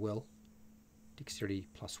 Otherwise I will. Dexterity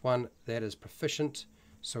 +1. That is proficient,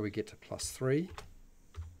 so we get to +3.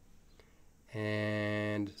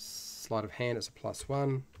 And sleight of hand is a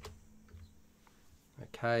 +1.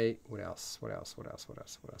 Okay, what else?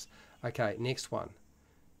 Okay, next one.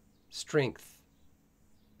 Strength.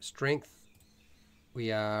 Strength.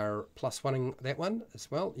 We are +1ing that one as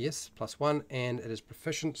well. Yes, +1, and it is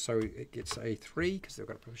proficient, so it gets a 3 because they've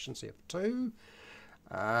got a proficiency of 2.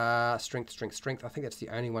 Strength, strength, strength. I think that's the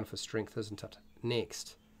only one for strength, isn't it?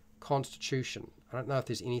 Next, constitution. I don't know if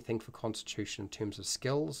there's anything for constitution in terms of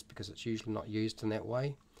skills because it's usually not used in that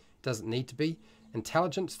way. It doesn't need to be.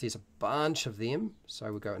 Intelligence, there's a bunch of them. So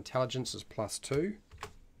we'll go intelligence is +2.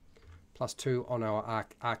 +2 on our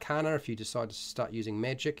arcana if you decide to start using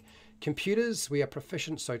magic. Computers, we are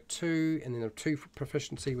proficient, so 2, and then a 2 for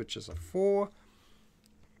proficiency, which is a 4.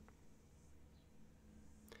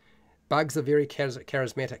 Bugs are very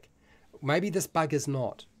charismatic. Maybe this bug is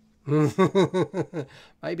not.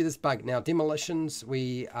 Maybe this bug. Now, demolitions,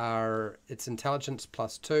 it's intelligence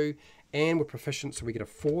 +2, and we're proficient, so we get a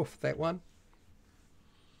 4 for that one.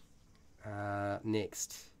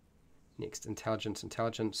 Next,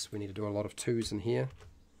 intelligence. We need to do a lot of 2s in here.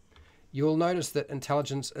 You'll notice that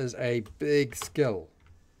intelligence is a big skill.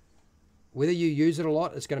 Whether you use it a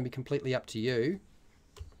lot is going to be completely up to you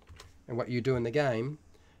and what you do in the game,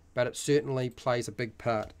 but it certainly plays a big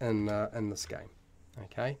part in this game.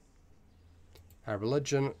 Okay.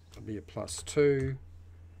 Religion will be a +2.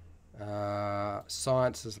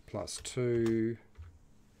 Science is a +2.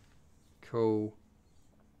 Cool.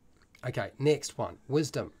 Okay, next one.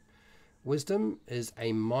 Wisdom. Wisdom is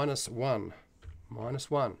a -1.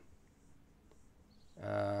 -1.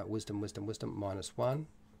 Wisdom, -1.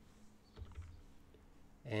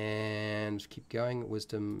 And keep going.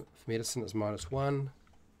 Wisdom for medicine is -1.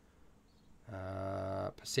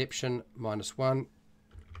 Perception, -1.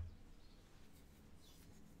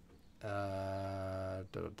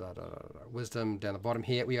 Wisdom down the bottom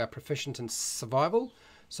here. We are proficient in survival.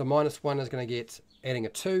 So -1 is going to get adding a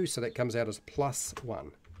 2. So that comes out as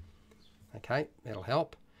 +1. Okay, that'll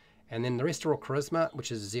help. And then the rest are all charisma,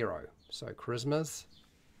 which is 0. So charisma's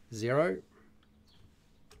 0.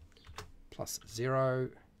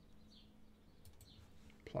 +0.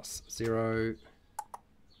 +0.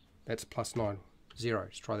 That's +9. 0.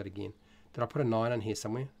 Let's try that again. Did I put a 9 in here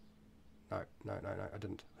somewhere? No, I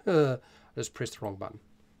didn't. I just pressed the wrong button.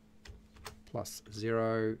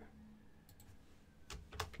 +0.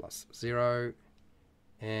 +0.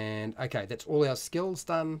 And okay, that's all our skills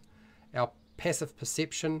done. Our passive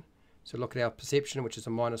perception. So look at our perception, which is a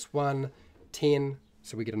 -1, 10.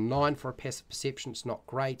 So we get a 9 for a passive perception. It's not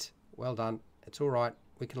great. Well done. It's all right.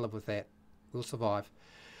 We can live with that. We'll survive.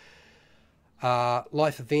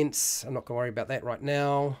 Life events. I'm not going to worry about that right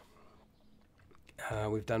now.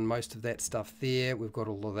 We've done most of that stuff there. We've got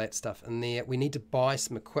all of that stuff in there. We need to buy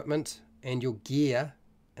some equipment and your gear.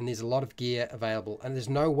 And there's a lot of gear available. And there's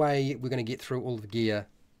no way we're going to get through all the gear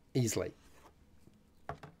easily.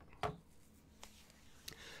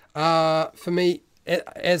 For me,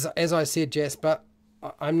 as I said, Jasper,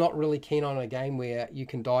 I'm not really keen on a game where you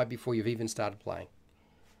can die before you've even started playing.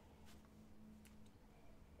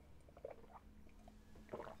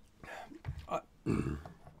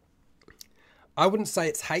 I wouldn't say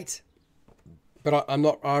it's hate, but I'm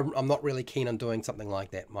not really keen on doing something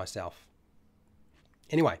like that myself.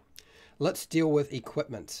 Anyway, let's deal with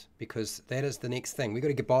equipment because that is the next thing. We've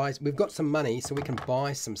got to buy. We've got some money, so we can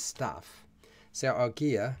buy some stuff. So our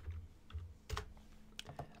gear.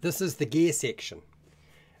 This is the gear section.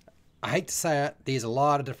 I hate to say it, there's a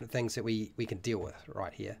lot of different things that we can deal with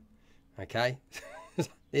right here. Okay?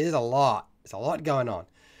 There's a lot. There's a lot going on.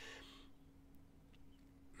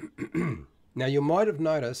 Now you might have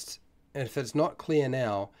noticed, and if it's not clear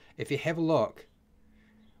now, if you have a look,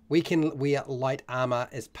 we can wear light armor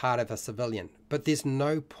as part of a civilian, but there's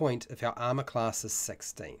no point if our armor class is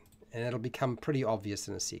 16, and it'll become pretty obvious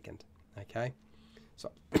in a second. Okay?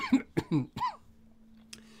 So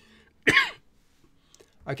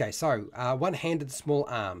okay, so one-handed small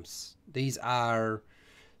arms. These are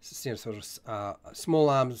sort of small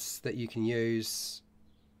arms that you can use.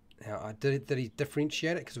 Now, did he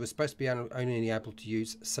differentiate it? Because we're supposed to be only able to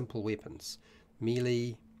use simple weapons.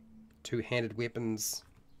 Melee, two-handed weapons,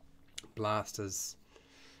 blasters.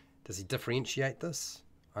 Does he differentiate this?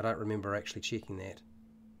 I don't remember actually checking that.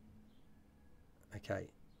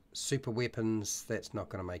 Okay, super weapons, that's not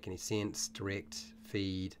going to make any sense. Direct,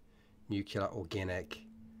 feed, nuclear, organic.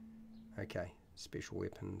 Okay, special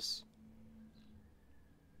weapons.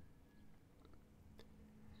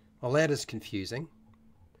 Well, that is confusing.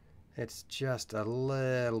 It's just a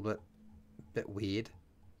little bit weird.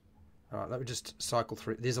 All right, let me just cycle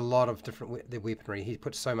through. There's a lot of different weaponry. He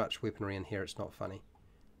put so much weaponry in here, it's not funny.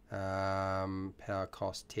 Power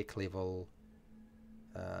cost, tech level.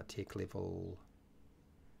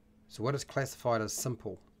 So what is classified as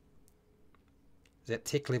simple? Is that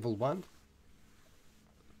tech level 1?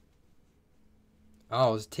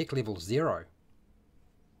 Oh, it's tech level 0.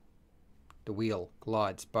 The wheel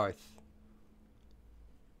glides both.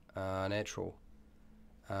 Natural.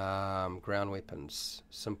 Ground weapons,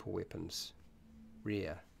 simple weapons,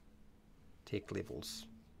 rare, tech levels,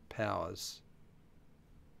 powers,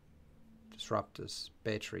 disruptors,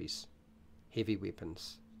 batteries, heavy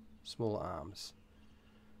weapons, small arms.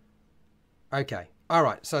 Okay, all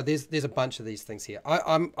right. So there's a bunch of these things here.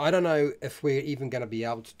 I don't know if we're even going to be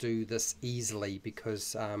able to do this easily,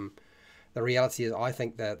 because the reality is, I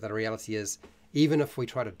think that the reality is, even if we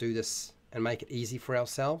try to do this and make it easy for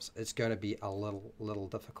ourselves, it's going to be a little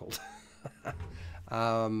difficult.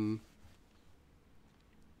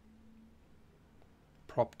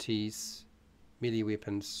 Properties, melee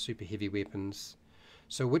weapons, super heavy weapons.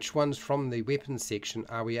 So which ones from the weapons section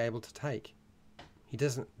are we able to take? He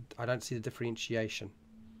doesn't. I don't see the differentiation.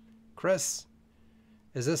 Chris,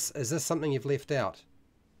 is this something you've left out?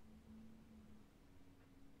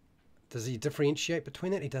 Does he differentiate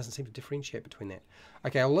between that? He doesn't seem to differentiate between that.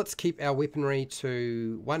 Okay, well, let's keep our weaponry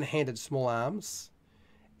to one-handed small arms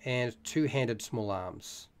and two-handed small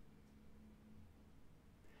arms.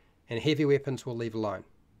 And heavy weapons we'll leave alone.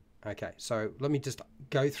 Okay, so let me just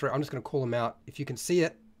go through. I'm just going to call them out. If you can see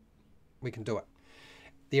it, we can do it.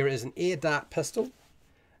 There is an air dart pistol,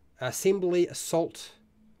 assembly assault,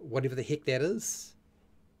 whatever the heck that is,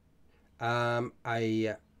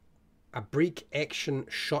 a break action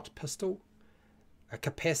shot pistol, a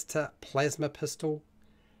capacitor plasma pistol,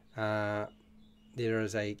 there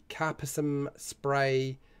is a carpism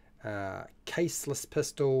spray, caseless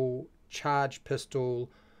pistol, charge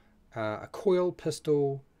pistol, a coil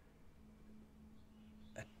pistol,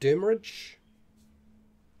 a dermerage,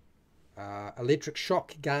 electric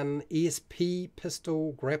shock gun, ESP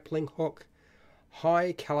pistol, grappling hook,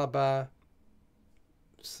 high caliber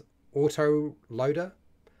auto loader,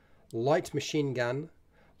 light machine gun,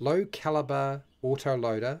 low caliber auto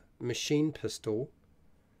loader, machine pistol,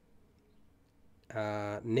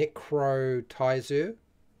 necrotizer,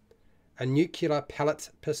 a nuclear pellet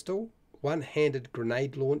pistol, one-handed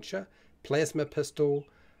grenade launcher, plasma pistol,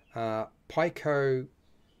 pico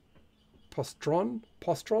postron,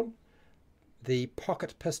 the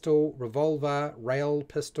pocket pistol, revolver, rail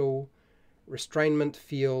pistol, restrainment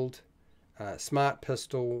field, smart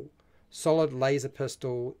pistol, solid laser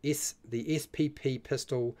pistol, the SPP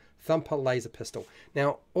pistol, thumper laser pistol.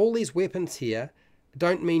 Now, all these weapons here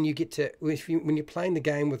don't mean you get to, when you're playing the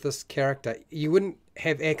game with this character, you wouldn't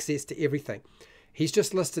have access to everything. He's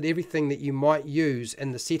just listed everything that you might use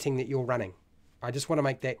in the setting that you're running. I just want to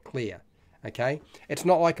make that clear. Okay, it's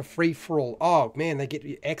not like a free-for-all. Oh man, they get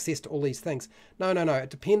access to all these things. No. It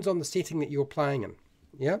depends on the setting that you're playing in.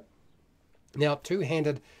 Yeah. Now,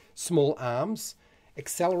 two-handed small arms,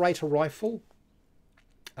 accelerator rifle,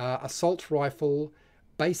 assault rifle,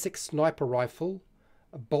 basic sniper rifle,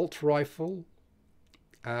 a bolt rifle,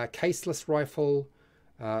 caseless rifle,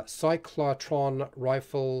 cyclotron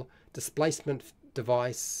rifle, displacement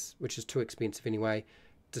device, which is too expensive anyway,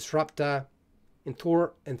 disruptor,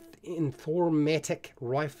 informatic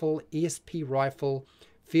rifle, ESP rifle,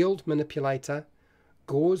 field manipulator,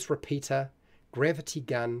 gauze repeater, gravity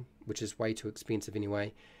gun, which is way too expensive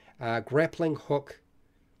anyway, grappling hook,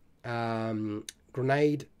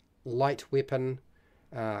 grenade, light weapon,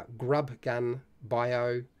 grub gun,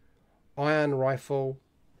 bio, iron rifle,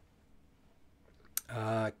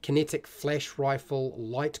 kinetic flash rifle,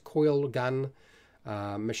 light coil gun,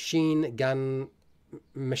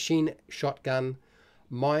 machine shotgun,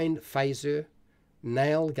 mine phaser,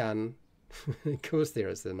 nail gun, of course there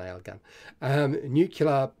is the nail gun,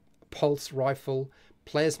 nuclear pulse rifle,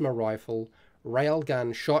 plasma rifle,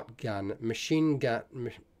 railgun, shotgun, machine gun,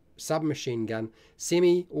 submachine gun,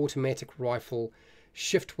 semi-automatic rifle,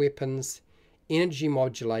 shift weapons, energy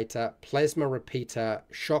modulator, plasma repeater,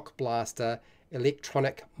 shock blaster,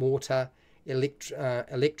 electronic mortar,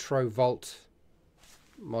 electrovolt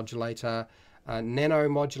modulator, nano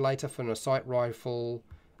modulator for an assault rifle,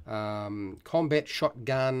 combat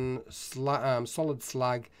shotgun, solid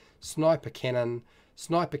slug, sniper cannon,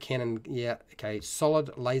 yeah, okay,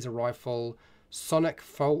 solid laser rifle, sonic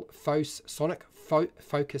focus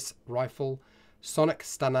rifle, sonic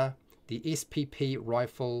stunner, the SPP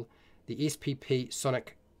rifle, the SPP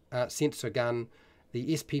sonic sensor gun,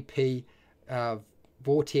 the SPP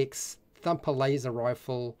vortex, thumper laser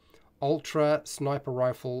rifle, ultra sniper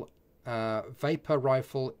rifle, vapor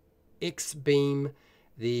rifle, X-beam,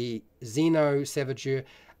 the Xeno Savager.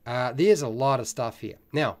 There's a lot of stuff here.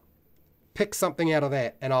 Now, pick something out of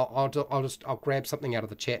that, and I'll grab something out of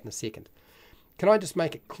the chat in a second. Can I just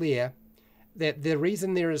make it clear? that the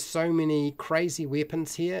reason there is so many crazy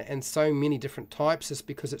weapons here and so many different types is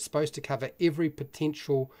because it's supposed to cover every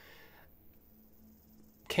potential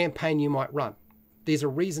campaign you might run. There's a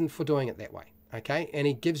reason for doing it that way, okay? And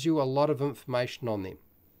he gives you a lot of information on them.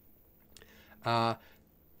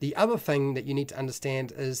 The other thing that you need to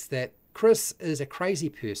understand is that Chris is a crazy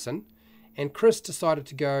person, and Chris decided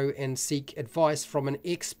to go and seek advice from an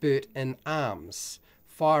expert in arms,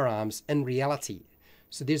 firearms in reality.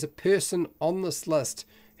 So there's a person on this list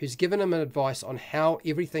who's given him advice on how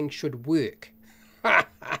everything should work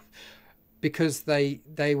because they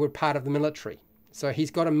were part of the military. So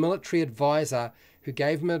he's got a military advisor who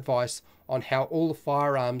gave him advice on how all the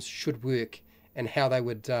firearms should work and how they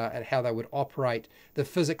would operate, the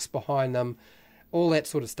physics behind them, all that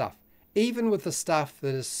sort of stuff. Even with the stuff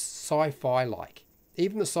that is sci-fi like,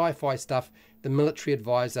 even the sci-fi stuff, the military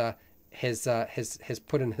advisor has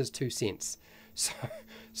put in his 2 cents.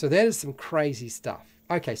 So that is some crazy stuff.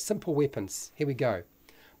 Okay, simple weapons. Here we go.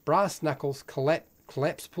 Brass knuckles,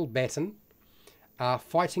 collapsible baton,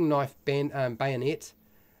 fighting knife, bayonet,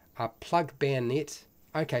 plug bayonet.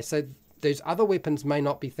 Okay, so those other weapons may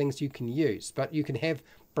not be things you can use, but you can have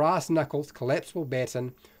brass knuckles, collapsible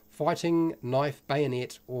baton, fighting knife,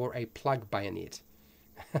 bayonet, or a plug bayonet.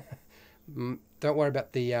 Don't worry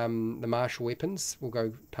about the martial weapons. We'll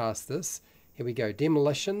go past this. Here we go.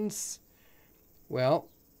 Demolitions. Well,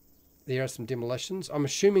 there are some demolitions. I'm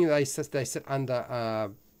assuming they sit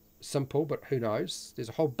under simple, but who knows? There's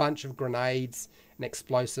a whole bunch of grenades and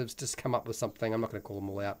explosives. Just come up with something. I'm not going to call them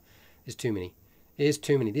all out. There's too many. There's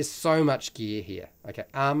too many. There's so much gear here. Okay,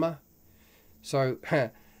 armor. So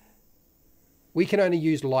we can only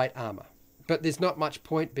use light armor, but there's not much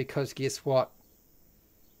point because guess what?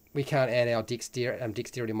 We can't add our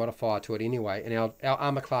dexterity modifier to it anyway, and our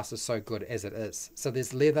armor class is so good as it is. So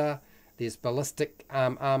there's leather, there's ballistic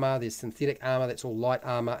armor, there's synthetic armor, that's all light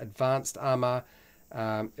armor, advanced armor.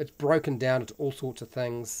 It's broken down into all sorts of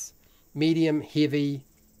things. Medium, heavy.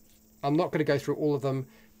 I'm not going to go through all of them,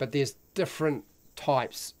 but there's different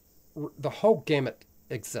types. The whole gamut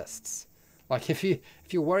exists. Like if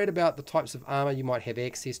you're worried about the types of armor you might have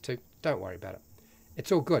access to, don't worry about it.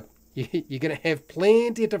 It's all good. You're going to have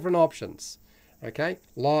plenty of different options. Okay,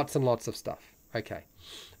 lots and lots of stuff. Okay,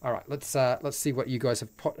 all right. Let's see what you guys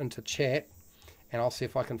have put into chat, and I'll see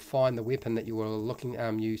if I can find the weapon that you were looking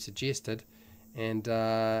you suggested, and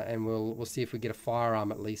we'll see if we get a firearm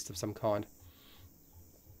at least of some kind.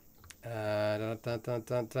 You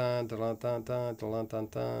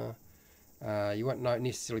won't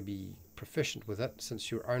necessarily be proficient with it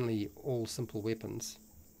since you're only all simple weapons.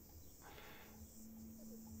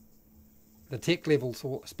 The tech levels,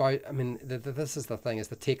 I mean, this is the thing, is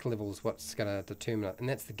the tech level is what's going to determine it, and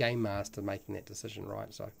that's the game master making that decision,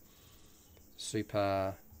 right? So,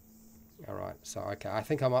 super, all right, so, okay, I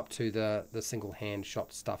think I'm up to the single hand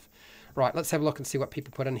shot stuff. Right, let's have a look and see what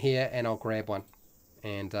people put in here, and I'll grab one,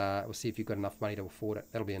 and we'll see if you've got enough money to afford it.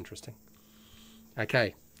 That'll be interesting.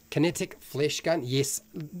 Okay, kinetic flash gun, yes,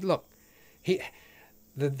 look,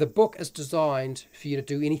 the book is designed for you to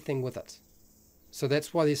do anything with it. So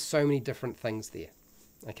that's why there's so many different things there.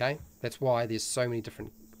 Okay? That's why there's so many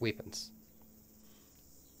different weapons.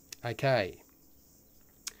 Okay.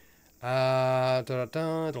 Mongoose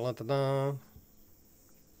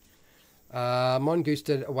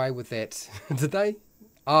did away with that. Did they?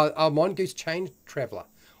 Mongoose changed Traveller.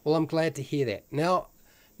 Well, I'm glad to hear that. Now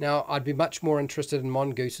I'd be much more interested in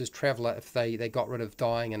Mongoose's Traveller if they got rid of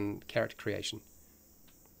dying and character creation.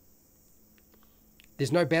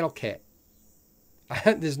 There's no battle cat.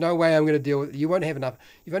 There's no way I'm going to deal with it. You won't have enough.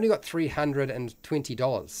 You've only got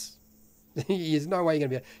 $320. There's no way you're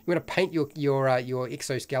going to be. You want to paint your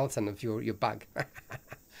exoskeleton of your bug.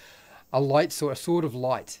 A sword of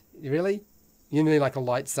light. Really? You mean like a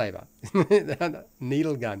lightsaber?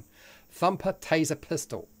 Needle gun, thumper taser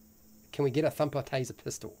pistol. Can we get a thumper taser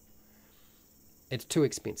pistol? It's too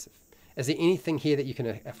expensive. Is there anything here that you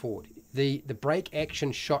can afford? The break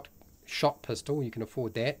action shot pistol. You can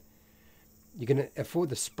afford that. You can afford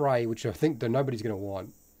the spray, which I think that nobody's going to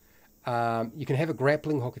want. You can have a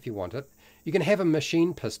grappling hook if you want it. You can have a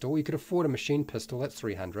machine pistol. You could afford a machine pistol. That's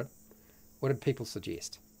 $300. What did people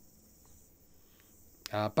suggest?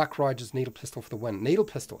 Buck Rogers needle pistol for the win. Needle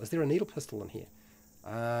pistol. Is there a needle pistol in here?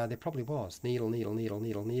 There probably was. Needle.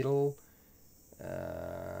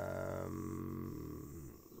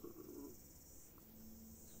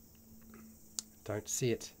 Don't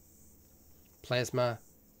see it. Plasma.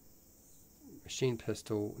 Machine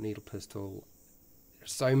pistol, needle pistol.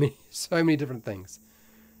 There's so many different things.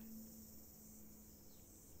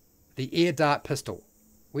 The air dart pistol.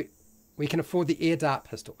 We can afford the air dart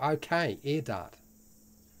pistol. Okay, air dart.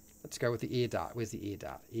 Let's go with the air dart. Where's the air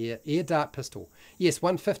dart? Air dart pistol. Yes,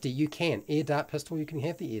 150, you can. Air dart pistol, you can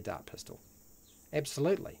have the air dart pistol.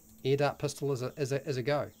 Absolutely. Air dart pistol is a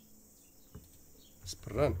go. Let's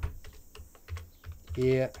put it in.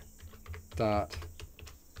 Air dart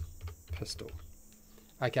pistol.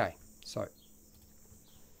 Okay, so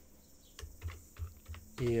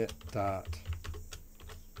air dart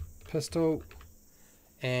pistol.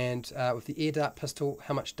 And with the air dart pistol,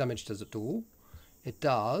 how much damage does it do? It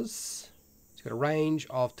does, it's got a range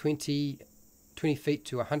of 20 feet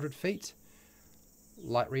to 100 feet.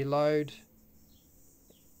 Light reload.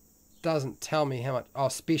 Doesn't tell me how much. Oh,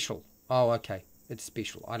 special. Oh, okay. It's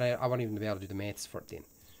special. I won't even be able to do the maths for it then.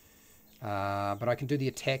 But I can do the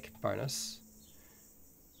attack bonus.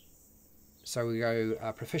 So we go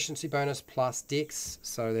proficiency bonus plus dex.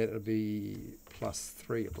 So that would be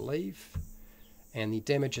 +3, I believe. And the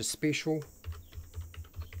damage is special.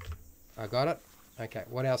 I got it. Okay,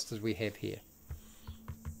 what else did we have here?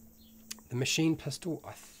 The machine pistol.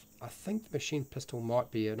 I think the machine pistol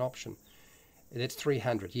might be an option. That's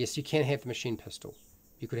 300. Yes, you can have the machine pistol.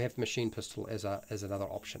 You could have the machine pistol as another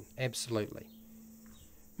option. Absolutely.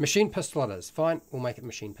 Machine pistol it is. Fine, we'll make it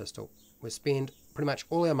machine pistol. We'll spend pretty much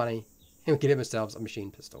all our money and we can have ourselves a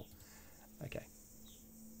machine pistol. Okay.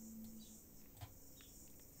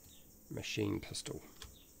 Machine pistol.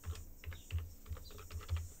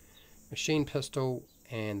 Machine pistol,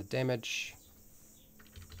 and the damage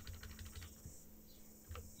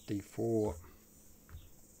D4.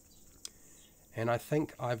 And I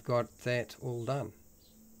think I've got that all done.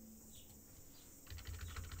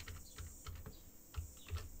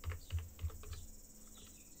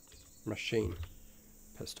 Machine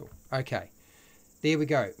pistol. Okay, there we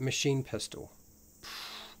go. Machine pistol.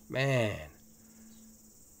 Man,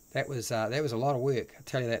 that was a lot of work. I'll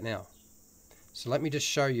tell you that now. So let me just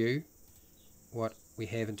show you what we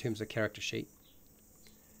have in terms of character sheet.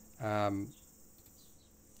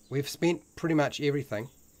 We've spent pretty much everything,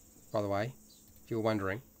 by the way, if you're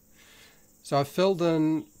wondering. So I've filled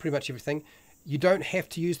in pretty much everything. You don't have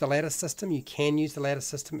to use the ladder system. You can use the ladder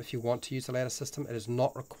system if you want to use the ladder system. It is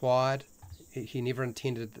not required. He never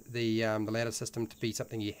intended the ladder system to be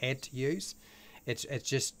something you had to use. It's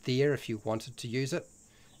just there if you wanted to use it.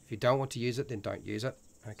 If you don't want to use it, then don't use it.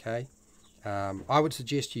 Okay. I would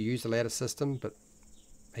suggest you use the ladder system, but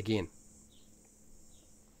again.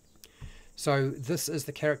 So this is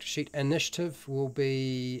the character sheet. Initiative will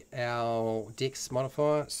be our dex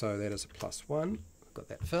modifier, so that is a +1. We've got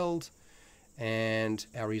that filled. And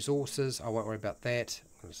our resources, I won't worry about that.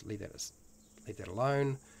 I'll just leave that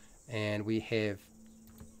alone. And we have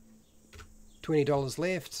 $20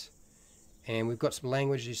 left. And we've got some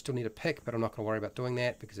language you still need to pick, but I'm not going to worry about doing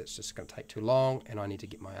that because it's just going to take too long and I need to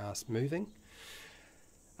get my ass moving.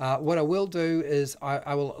 What I will do is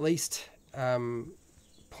I will at least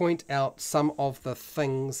point out some of the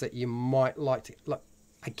things that you might like to look.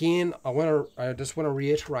 Again, I just want to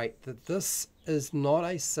reiterate that this is not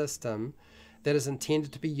a system that is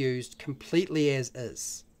intended to be used completely as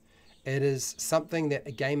is. It is something that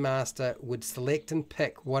a game master would select and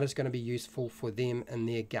pick what is going to be useful for them in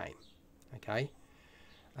their game. Okay,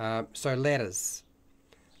 so ladders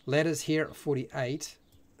here at 48,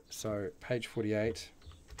 so page 48.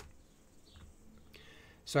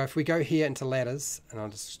 So if we go here into ladders, and I'll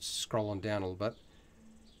just scroll on down a little bit.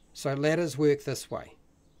 So ladders work this way.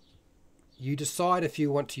 You decide if you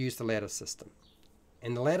want to use the ladder system.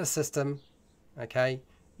 In the ladder system, okay,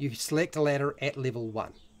 you select a ladder at level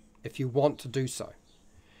 1 if you want to do so.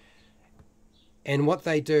 And what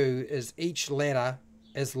they do is each ladder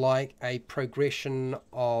is like a progression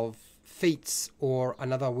of feats, or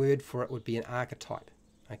another word for it would be an archetype.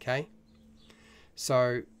 Okay,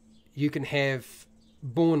 so you can have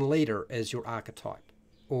born leader as your archetype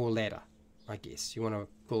or ladder, I guess you want to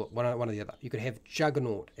call it one or the other. You could have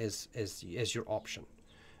juggernaut as your option.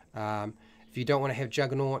 If you don't want to have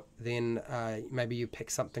juggernaut, then maybe you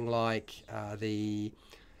pick something like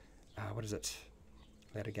what is it,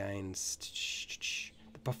 ladder gains,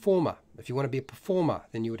 performer. If you want to be a performer,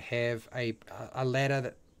 then you would have a ladder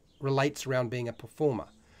that relates around being a performer.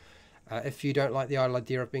 If you don't like the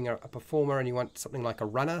idea of being a performer and you want something like a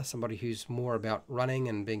runner, somebody who's more about running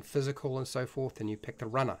and being physical and so forth, then you pick the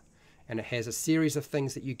runner. And it has a series of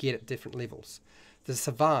things that you get at different levels. The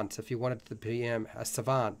savant, if you wanted to be a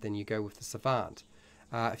savant, then you go with the savant.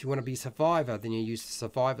 If you want to be a survivor, then you use the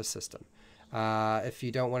survivor system. If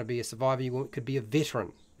you don't want to be a survivor, you could be a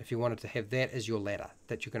veteran. If you wanted to have that as your ladder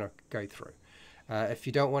that you're going to go through. If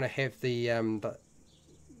you don't want to have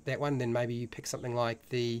that one, then maybe you pick something like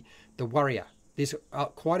the warrior. There's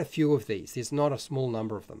quite a few of these. There's not a small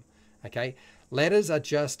number of them. Okay, ladders are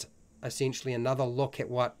just essentially another look at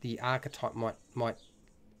what the archetype might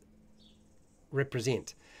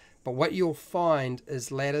represent. But what you'll find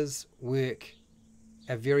is ladders work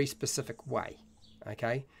a very specific way.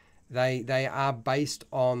 Okay, they are based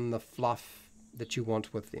on the fluff that you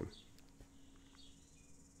want with them.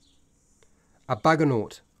 A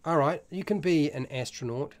buggernaut. All right, you can be an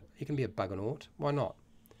astronaut. You can be a buggernaut. Why not?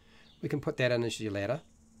 We can put that in as your ladder.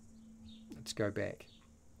 Let's go back.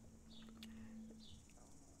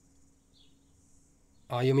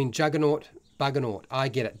 Oh, you mean juggernaut, buggernaut. I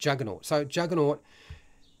get it, juggernaut. So juggernaut,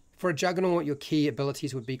 for a juggernaut, your key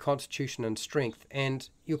abilities would be constitution and strength. And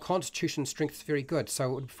your constitution and strength is very good, so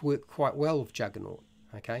it would work quite well with juggernaut.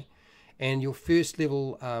 Okay, and your first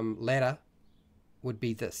level ladder would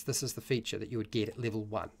be this. This is the feature that you would get at level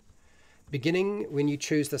 1. Beginning, when you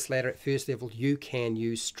choose this ladder at first level, you can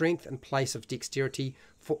use strength in place of dexterity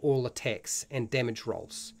for all attacks and damage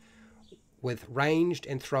rolls with ranged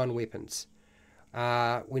and thrown weapons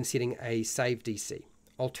when setting a save DC.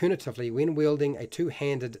 Alternatively, when wielding a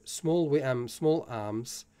two-handed small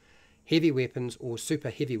arms, heavy weapons or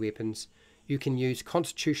super heavy weapons, you can use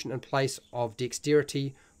constitution in place of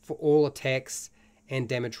dexterity for all attacks and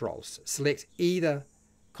damage rolls. Select either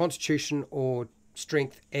constitution or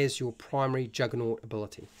strength as your primary juggernaut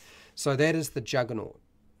ability. So that is the juggernaut.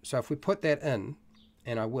 So if we put that in,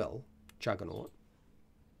 and I will, juggernaut,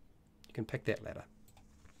 you can pick that ladder.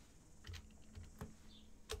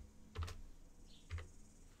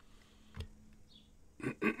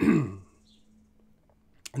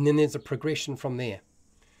 And then there's a progression from there.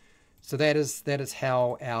 So that is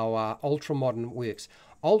how our ultramodern works.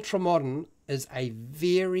 Ultramodern is a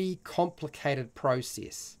very complicated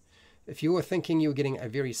process. If you were thinking you were getting a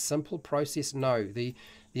very simple process, no. The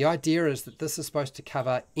idea is that this is supposed to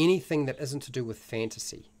cover anything that isn't to do with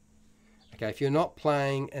fantasy. Okay, if you're not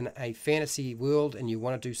playing in a fantasy world and you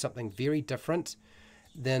want to do something very different,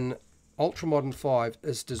 then Ultramodern 5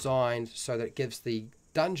 is designed so that it gives the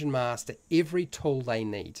Dungeon Master every tool they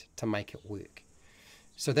need to make it work.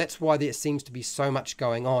 So that's why there seems to be so much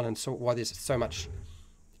going on, and so why there's so much.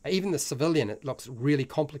 Even the civilian, it looks really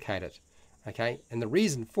complicated. Okay, and the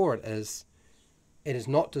reason for it is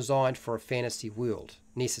not designed for a fantasy world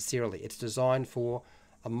necessarily. It's designed for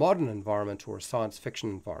a modern environment or a science fiction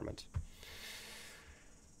environment,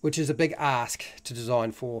 which is a big ask to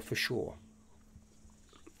design for sure.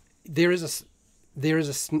 Yes.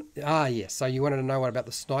 So you wanted to know what about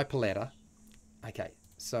the sniper ladder? Okay,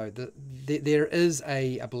 so there is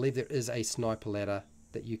I believe there is a sniper ladder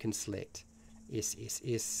that you can select.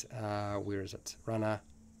 SSS. Where is it? Runner.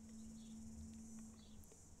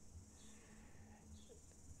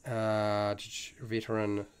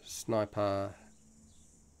 Veteran sniper.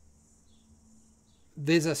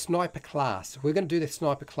 There's a sniper class. We're going to do the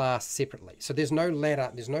sniper class separately. So there's no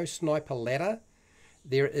ladder. There's no sniper ladder.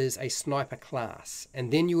 There is a sniper class,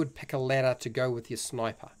 and then you would pick a ladder to go with your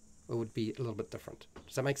sniper. It would be a little bit different.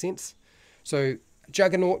 Does that make sense? So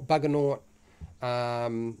juggernaut, buggernaut,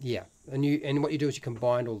 yeah, and what you do is you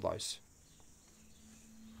combine all those.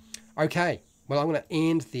 Okay, well, I'm going to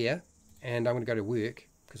end there, and I'm going to go to work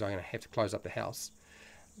because I'm going to have to close up the house.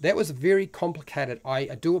 That was very complicated. I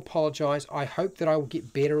do apologize. I hope that I will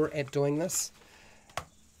get better at doing this.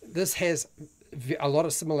 This has a lot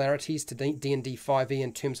of similarities to D&D 5e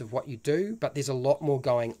in terms of what you do, but there's a lot more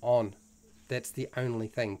going on. That's the only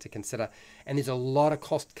thing to consider. And there's a lot of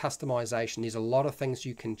customization. There's a lot of things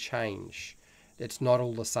you can change. It's not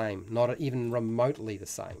all the same, not even remotely the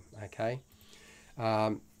same, okay?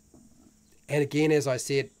 And again, as I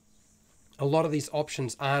said, a lot of these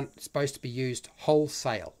options aren't supposed to be used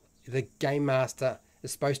wholesale. The Game Master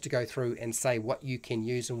is supposed to go through and say what you can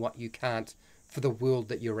use and what you can't for the world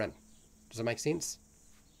that you're in. Does that make sense?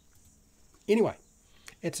 Anyway,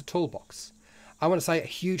 it's a toolbox. I want to say a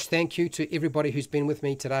huge thank you to everybody who's been with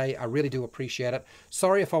me today. I really do appreciate it.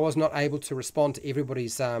 Sorry if I was not able to respond to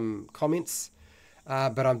everybody's comments,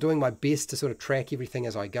 but I'm doing my best to sort of track everything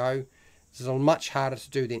as I go. This is much harder to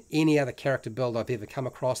do than any other character build I've ever come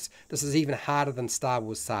across. This is even harder than Star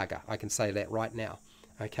Wars Saga. I can say that right now.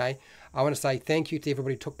 Okay. I want to say thank you to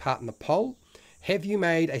everybody who took part in the poll. Have you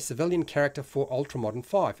made a civilian character for Ultramodern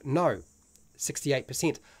 5? No.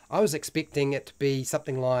 68%. I was expecting it to be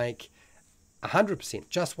something like 100%.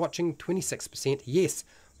 Just watching 26%. Yes,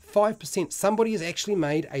 5%. Somebody has actually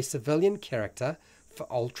made a civilian character for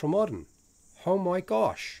Ultramodern. Oh my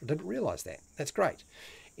gosh, I didn't realize that. That's great.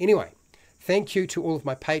 Anyway, thank you to all of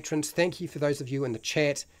my patrons. Thank you for those of you in the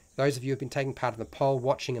chat, those of you who have been taking part in the poll,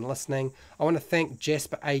 watching and listening. I want to thank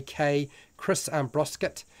Jasper AK, Chris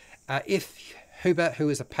Broskett. If Huber, who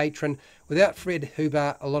is a patron. Without Fred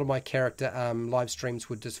Huber, a lot of my character live streams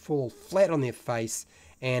would just fall flat on their face,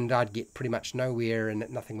 and I'd get pretty much nowhere, and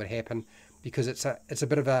nothing would happen, because it's a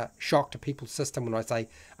bit of a shock to people's system when I say,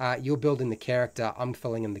 you're building the character, I'm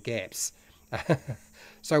filling in the gaps.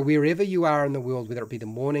 So wherever you are in the world, whether it be the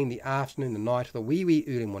morning, the afternoon, the night, or the wee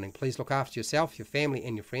early morning, please look after yourself, your family,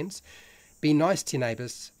 and your friends. Be nice to your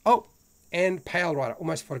neighbours. Oh, and Pale Rider.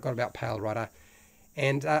 Almost forgot about Pale Rider.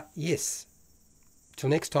 And yes, till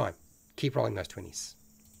next time, keep rolling those 20s.